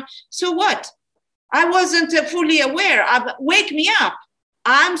was around. So what? I wasn't fully aware. Wake me up.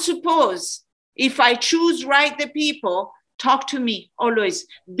 I'm supposed, if I choose right the people, talk to me always.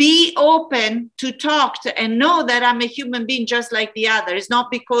 Be open to talk to, and know that I'm a human being just like the other. It's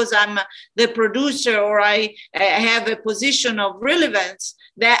not because I'm the producer or I have a position of relevance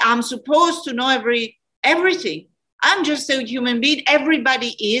that I'm supposed to know everything. I'm just a human being.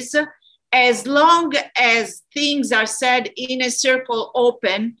 Everybody is. As long as things are said in a circle,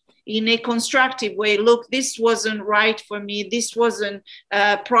 open, in a constructive way. Look, this wasn't right for me. This wasn't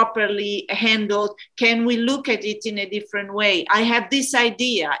properly handled. Can we look at it in a different way? I have this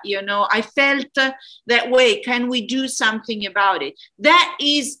idea, you know, I felt that way. Can we do something about it? That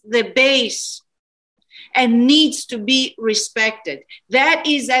is the base and needs to be respected. That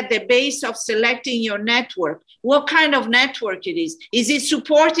is at the base of selecting your network. What kind of network it is? Is it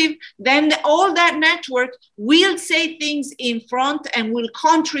supportive? Then all that network will say things in front and will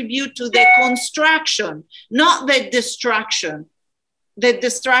contribute to the construction, not the destruction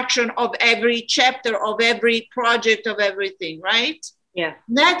of every chapter, of every project, of everything, right? Yeah.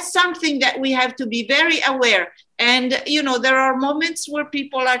 That's something that we have to be very aware. And, you know, there are moments where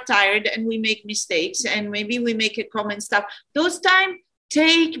people are tired and we make mistakes and maybe we make a common stuff. Those times,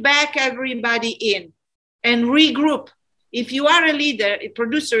 take back everybody in and regroup. If you are a leader, a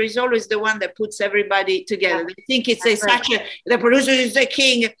producer is always the one that puts everybody together. They think it's the producer is the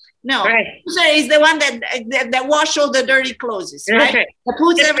king. No, right. The producer is the one that wash all the dirty clothes, right? Right. That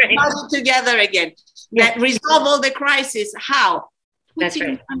puts everybody together again. Yeah. That resolve all the crisis. How?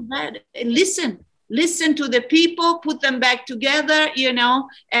 Putting them back. Listen to the people, put them back together, you know,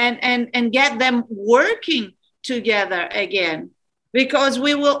 and get them working together again. Because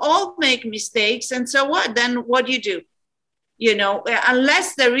we will all make mistakes. And so what? Then what do you do? You know,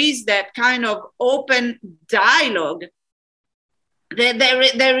 unless there is that kind of open dialogue,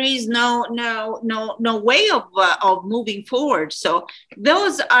 there is no way of moving forward. So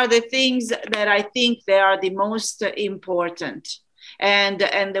those are the things that I think they are the most important. And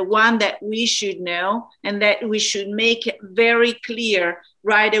the one that we should know and that we should make very clear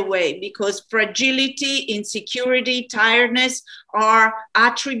right away, because fragility, insecurity, tiredness are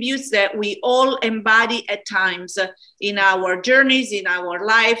attributes that we all embody at times in our journeys, in our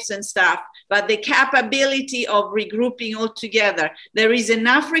lives and stuff. But the capability of regrouping all together, there is an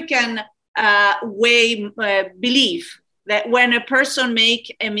African belief that when a person makes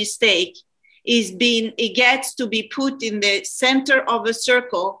a mistake, it gets to be put in the center of a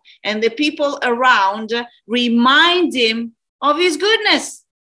circle, and the people around remind him of his goodness,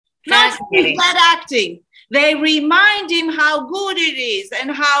 not his bad acting. They remind him how good it is and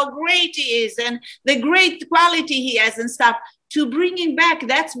how great he is and the great quality he has and stuff, to bring him back.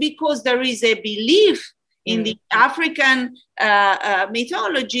 That's because there is a belief in the African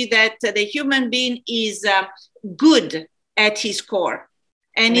mythology that the human being is good at his core.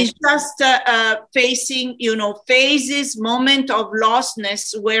 And he's just facing, you know, phases, moment of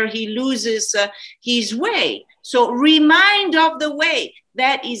lostness where he loses his way. So remind of the way.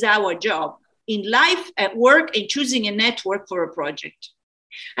 That is our job in life, at work, and choosing a network for a project.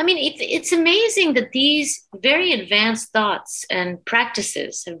 I mean, it's amazing that these very advanced thoughts and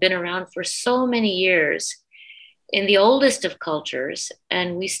practices have been around for so many years in the oldest of cultures,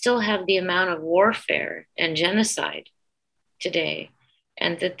 and we still have the amount of warfare and genocide today.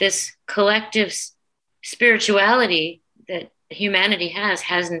 And that this collective spirituality that humanity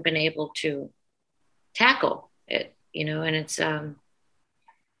hasn't been able to tackle it, you know. And it's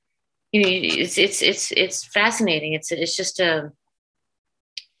it's fascinating. It's just a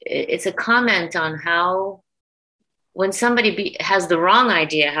comment on how, when somebody has the wrong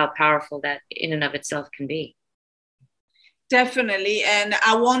idea, how powerful that in and of itself can be. Definitely. And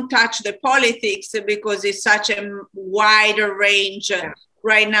I won't touch the politics because it's such a wider range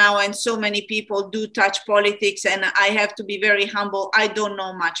right now. And so many people do touch politics. And I have to be very humble. I don't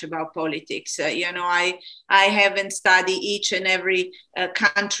know much about politics. You know, I haven't studied each and every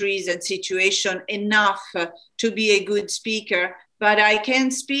countries and situation enough to be a good speaker. But I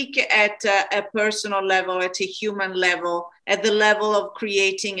can speak at a personal level, at a human level, at the level of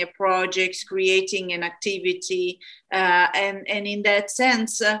creating a project, creating an activity. And in that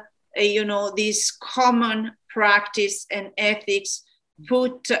sense, this common practice and ethics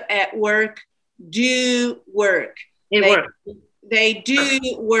put at work do work. They do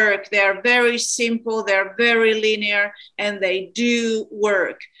work. They're very simple. They're very linear, and they do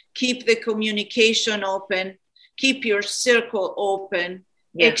work. Keep the communication open. Keep your circle open.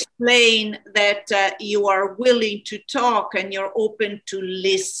 Yeah. Explain that you are willing to talk and you're open to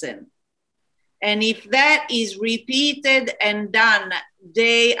listen. And if that is repeated and done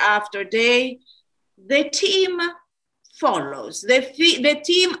day after day, the team follows. The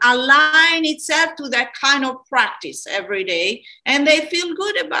team align itself to that kind of practice every day, and they feel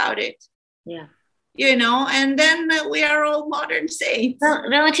good about it. Yeah. And then we are all modern saints. Well,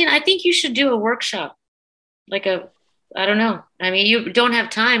 Valentina, I think you should do a workshop, I don't know. I mean, you don't have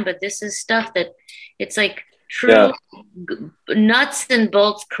time, but this is stuff that it's like true nuts and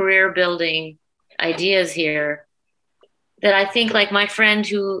bolts career building ideas here that I think, like my friend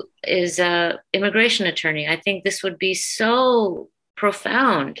who is a immigration attorney, I think this would be so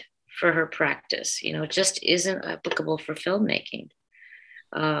profound for her practice. It just isn't applicable for filmmaking.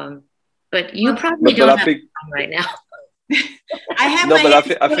 But you probably don't have time right now. I have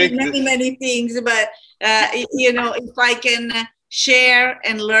many things, but if I can share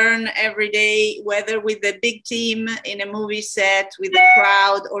and learn every day, whether with the big team in a movie set, with a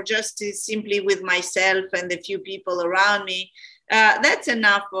crowd, or just simply with myself and the few people around me, that's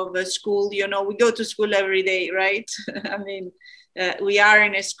enough of a school. We go to school every day, right? I mean, we are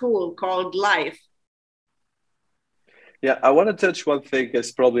in a school called life. Yeah, I want to touch one thing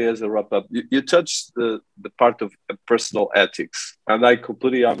as a wrap up. You touched the part of personal ethics, and I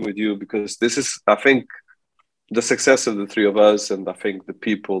completely agree with you, because this is, I think, the success of the three of us, and I think the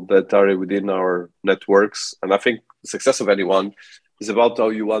people that are within our networks, and I think the success of anyone is about how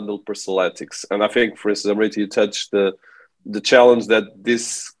you handle personal ethics. And I think, for instance, Amrita, you touched the challenge that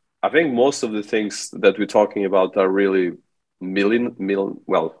I think most of the things that we're talking about are really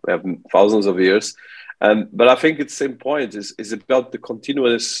have thousands of years. But I think it's the same point is about the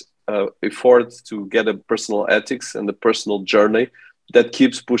continuous effort to get a personal ethics and the personal journey that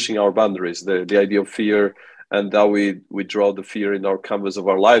keeps pushing our boundaries. The idea of fear, and how we draw the fear in our canvas of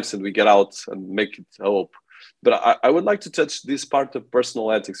our lives, and we get out and make it hope. But I would like to touch this part of personal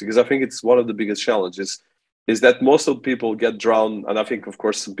ethics, because I think it's one of the biggest challenges, is that most of the people get drowned. And I think, of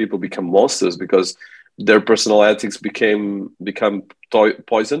course, some people become monsters because their personal ethics become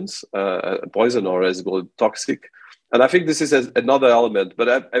poison, or as well toxic. And I think this is another element. But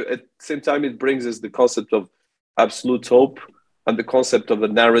at the same time, it brings us the concept of absolute hope, and the concept of a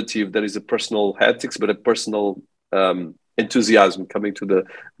narrative that is a personal ethics, but a personal enthusiasm, coming to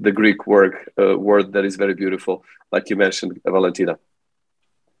the Greek word that is very beautiful, like you mentioned, Valentina.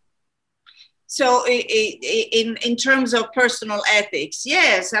 So in terms of personal ethics,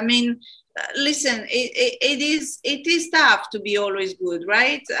 yes, I mean, listen, it is tough to be always good,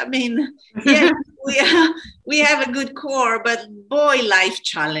 right? I mean, yes, we have a good core, but boy, life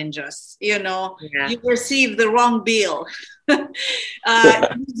challenges. You receive the wrong bill.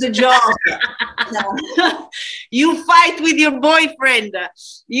 The job. You fight with your boyfriend.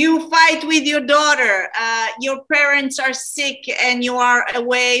 You fight with your daughter. Your parents are sick and you are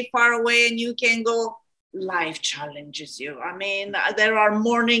far away, and you can go. Life challenges you. I mean, there are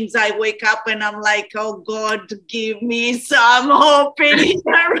mornings I wake up and I'm like, oh God, give me some hope in here,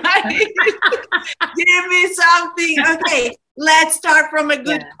 right? Give me something. Okay, let's start from a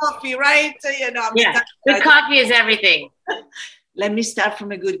good coffee, right? Good coffee is everything. Let me start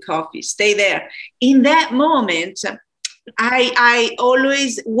from a good coffee. Stay there. In that moment, I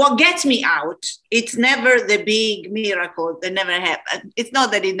always, what gets me out, it's never the big miracle that never happens. It's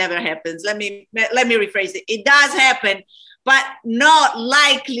not that it never happens. Let me rephrase it. It does happen, but not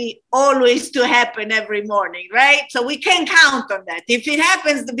likely always to happen every morning, right? So we can count on that. If it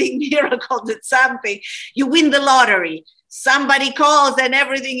happens, the big miracle, that's something, you win the lottery. Somebody calls and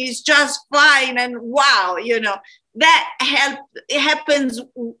everything is just fine, and wow, that it happens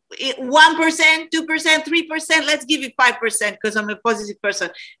 1%, 2%, 3%. Let's give it 5% because I'm a positive person.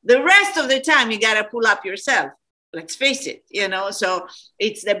 The rest of the time, you got to pull up yourself. Let's face it, so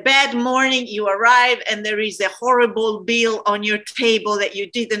it's the bad morning, you arrive and there is a horrible bill on your table that you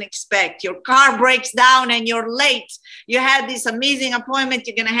didn't expect. Your car breaks down and you're late. You had this amazing appointment.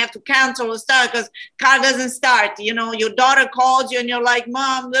 You're going to have to cancel or start because car doesn't start. Your daughter calls you and you're like,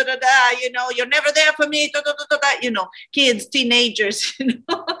 Mom, you're never there for me. Kids, teenagers,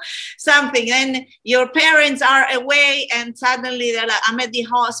 something. And your parents are away and suddenly they're like, I'm at the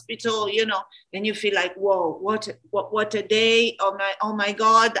hospital, and you feel like, whoa, what a day. Oh my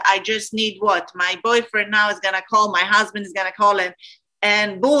God, I just need what? My boyfriend now is going to call, my husband is going to call, and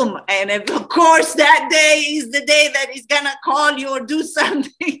and boom. And of course, that day is the day that he's going to call you or do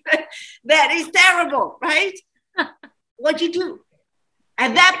something that is terrible, right? What do you do?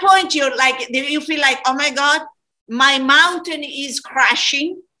 At that point, you feel like, oh my God, my mountain is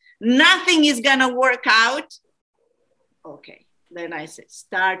crashing. Nothing is going to work out. Okay. Then I say,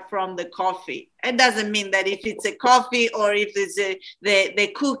 start from the coffee. It doesn't mean that if it's a coffee or if it's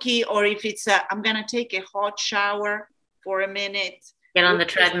the cookie or if it's I'm going to take a hot shower for a minute. Get on the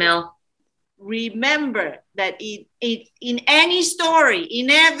treadmill. Remember that in any story, in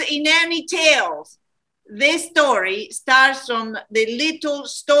any tale, this story starts from the little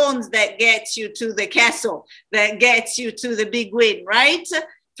stones that gets you to the castle, that gets you to the big win, right?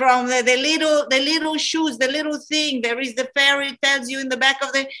 From the little shoes, the little thing. There is the fairy tells you in the back of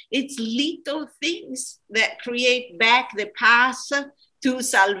it's little things that create back the path to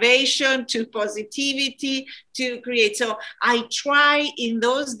salvation, to positivity, to create. So I try in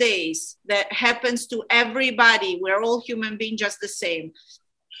those days, that happens to everybody. We're all human beings, just the same.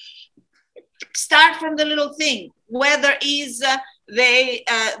 Start from the little thing, whether is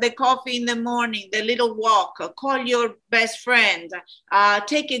the coffee in the morning, the little walk, call your best friend,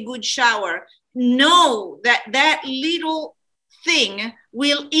 take a good shower. Know that little thing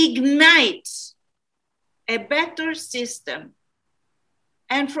will ignite a better system.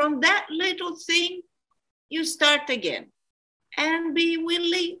 And from that little thing, you start again. And be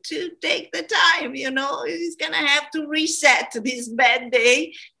willing to take the time, He's going to have to reset this bad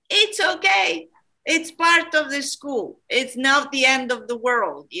day. It's okay. It's part of the school. It's not the end of the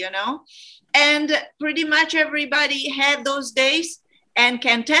world, And pretty much everybody had those days and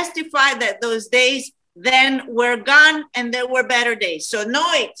can testify that those days then were gone and there were better days. So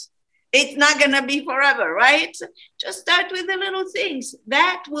know it. It's not going to be forever, right? Just start with the little things.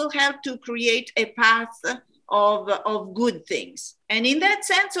 That will help to create a path of good things. And in that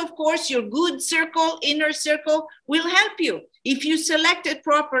sense, of course, your good circle, inner circle will help you. If you select it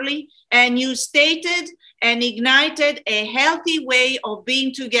properly and you stated and ignited a healthy way of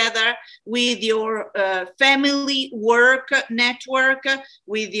being together with your family work network,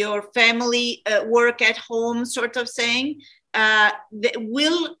 with your family work at home sort of saying, that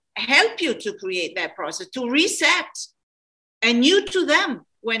will help you to create that process, to reset, and you to them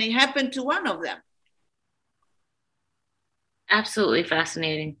when it happened to one of them. Absolutely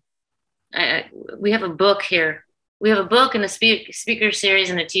fascinating. We have a book here. We have a book and a speaker series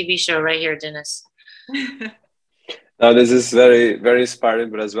and a TV show right here, Dennis. No, this is very, very inspiring,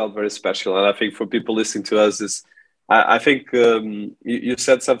 but as well very special. And I think for people listening to us, I think you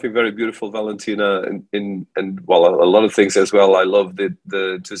said something very beautiful, Valentina, and well, a lot of things as well. I love the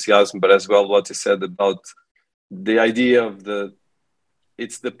enthusiasm, but as well what you said about the idea of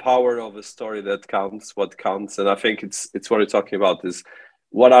it's the power of a story that counts, what counts. And I think it's what you're talking about is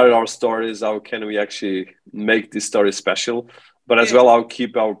what are our stories? How can we actually make this story special? But as well, how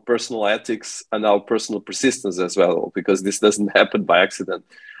keep our personal ethics and our personal persistence as well, because this doesn't happen by accident.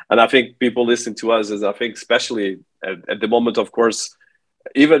 And I think people listening to us, I think especially at the moment, of course,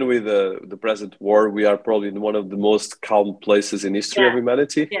 even with the present war, we are probably in one of the most calm places in history of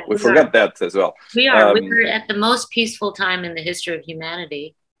humanity. Yeah, we forget that as well. We are. We're at the most peaceful time in the history of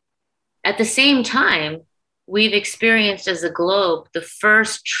humanity. At the same time, we've experienced as a globe the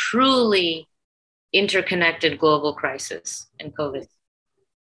first truly interconnected global crisis in COVID.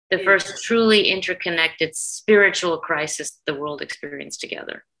 The first truly interconnected spiritual crisis the world experienced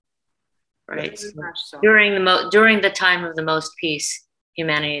together. Right? So during the time of the most peace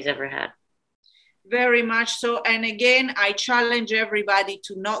humanity has ever had. Very much so. And again, I challenge everybody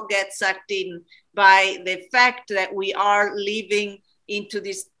to not get sucked in by the fact that we are living into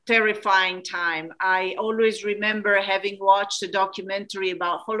this terrifying time. I always remember having watched a documentary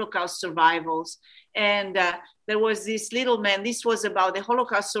about Holocaust survivors. And there was this little man. This was about the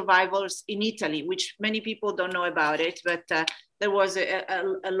Holocaust survivors in Italy, which many people don't know about it, but there was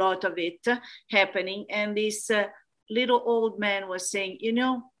a lot of it happening. And this little old man was saying,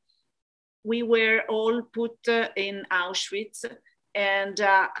 we were all put in Auschwitz, and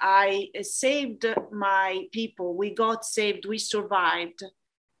I saved my people. We got saved, we survived,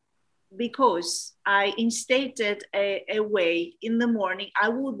 because I instated a way in the morning. I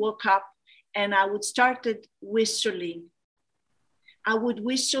would wake up and I would start whistling. I would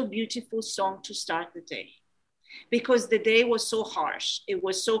whistle beautiful song to start the day, because the day was so harsh. It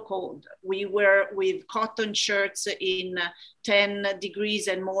was so cold. We were with cotton shirts in 10 degrees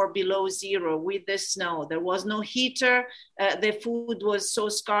and more below zero with the snow. There was no heater. The food was so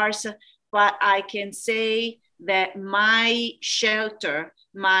scarce. But I can say that my shelter,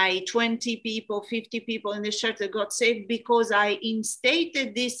 my 20 people, 50 people in the shelter got saved because I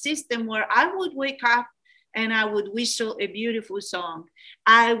instated this system where I would wake up and I would whistle a beautiful song.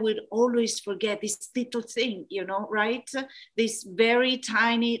 I would always forget this little thing, right? This very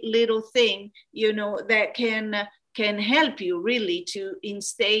tiny little thing, that can help you really to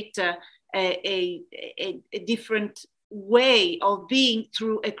instate a different way of being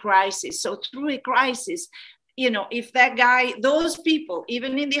through a crisis. So through a crisis, if that guy, those people,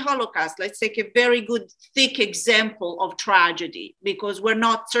 even in the Holocaust, let's take a very good, thick example of tragedy, because we're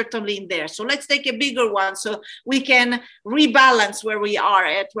not certainly in there. So let's take a bigger one so we can rebalance where we are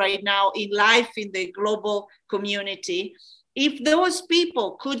at right now in life, in the global community. If those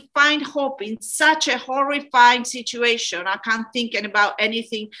people could find hope in such a horrifying situation, I can't think about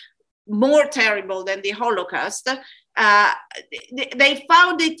anything more terrible than the Holocaust. They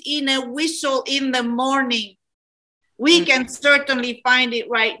found it in a whistle in the morning. We can certainly find it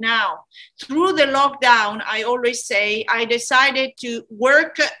right now. Through the lockdown, I always say, I decided to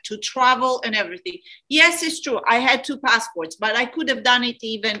work, to travel and everything. Yes, it's true. I had 2 passports, but I could have done it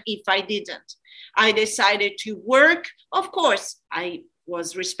even if I didn't. I decided to work. Of course, I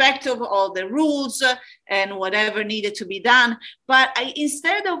was respectful of all the rules and whatever needed to be done. But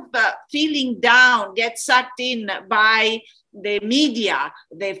instead of feeling down, get sucked in by the media,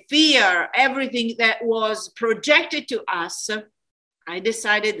 the fear, everything that was projected to us, I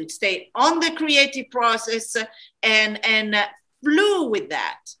decided to stay on the creative process and flew with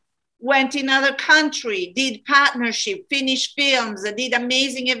that. Went in another country, did partnership, finished films, did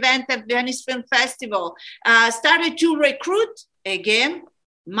amazing event at Venice Film Festival, started to recruit again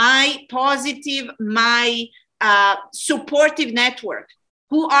my positive, my supportive network.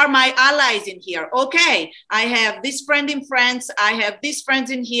 Who are my allies in here? Okay, I have this friend in France. I have these friends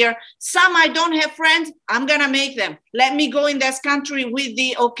in here. Some I don't have friends. I'm going to make them. Let me go in this country with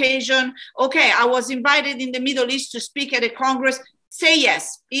the occasion. Okay, I was invited in the Middle East to speak at a Congress. Say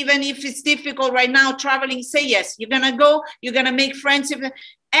yes. Even if it's difficult right now, traveling, say yes. You're going to go. You're going to make friends.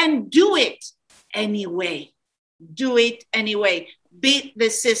 And do it anyway. Do it anyway. Beat the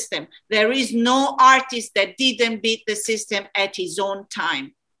system. There is no artist that didn't beat the system at his own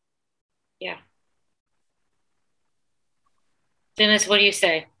time. Yeah. Dennis, what do you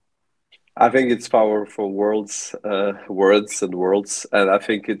say? I think it's powerful words and worlds, and I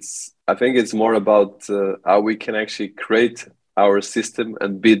think it's more about how we can actually create our system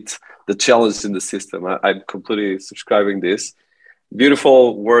and beat the challenge in the system. I'm completely subscribing this.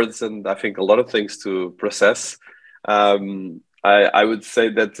 Beautiful words, and I think a lot of things to process. I would say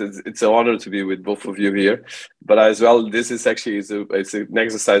that it's an honor to be with both of you here, but as well, this is actually it's an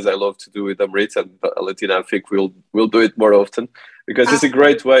exercise I love to do with Amrita and Valentina. I think we'll do it more often because it's a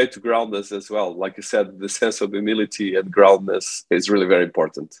great way to ground us as well. Like you said, the sense of humility and groundness is really very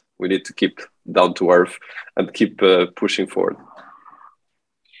important. We need to keep down to earth and keep pushing forward.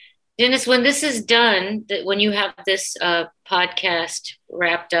 Dennis, when this is done, when you have this podcast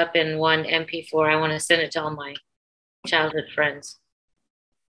wrapped up in one MP4, I want to send it to all my childhood friends.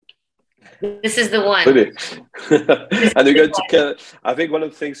 This is the one. Really? And we're going to I think one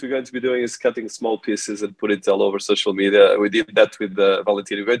of the things we're going to be doing is cutting small pieces and put it all over social media. We did that with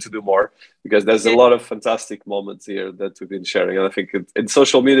Valentina. We're going to do more because there's a lot of fantastic moments here that we've been sharing. And I think in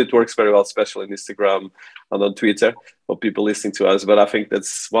social media, it works very well, especially on Instagram and on Twitter for people listening to us. But I think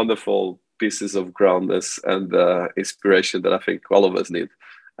that's wonderful pieces of groundness and inspiration that I think all of us need.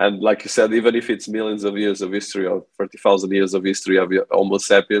 And like you said, even if it's millions of years of history or 30,000 years of history of Homo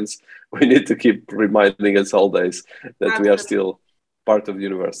sapiens, we need to keep reminding us all days that we are still part of the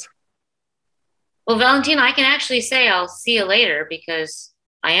universe. Well, Valentina, I can actually say I'll see you later because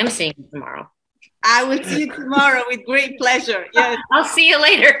I am seeing you tomorrow. I will see you tomorrow with great pleasure. Yes. I'll see you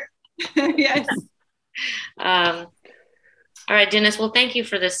later. Yes. All right, Dennis. Well, thank you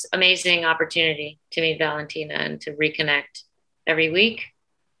for this amazing opportunity to meet Valentina and to reconnect every week.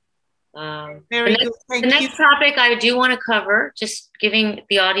 Very good. The next topic I do want to cover, just giving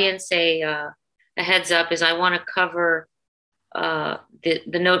the audience a heads up, is I want to cover the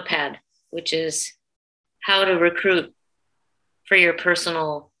notepad, which is how to recruit for your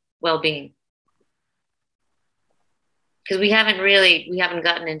personal well-being. Because we haven't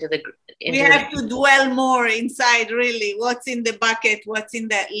gotten into we have to dwell more inside, really. What's in the bucket? What's in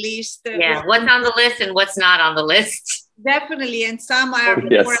that list? Yeah, what's on the list and what's not on the list. Definitely, and some are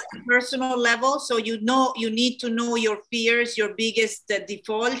more at a personal level. So you need to know your fears, your biggest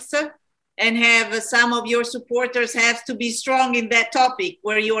defaults, and have some of your supporters have to be strong in that topic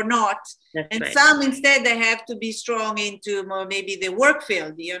where you're not. That's and right. Some instead they have to be strong into more maybe the work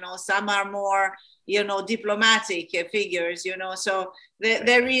field, some are more, diplomatic figures, so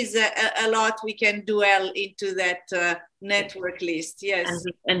there is a lot we can dwell into that network list. Yes.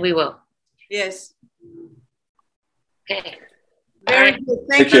 And we will. Yes. Okay. Very right. good.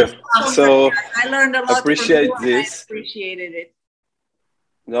 Thank you. So I learned a lot. Appreciate from you, this. I appreciated it.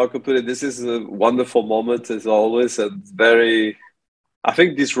 No, completely. This is a wonderful moment as always, and very, I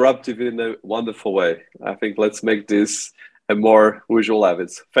think, disruptive in a wonderful way. I think let's make this a more usual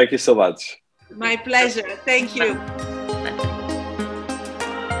habit. Thank you so much. My pleasure. Thank you.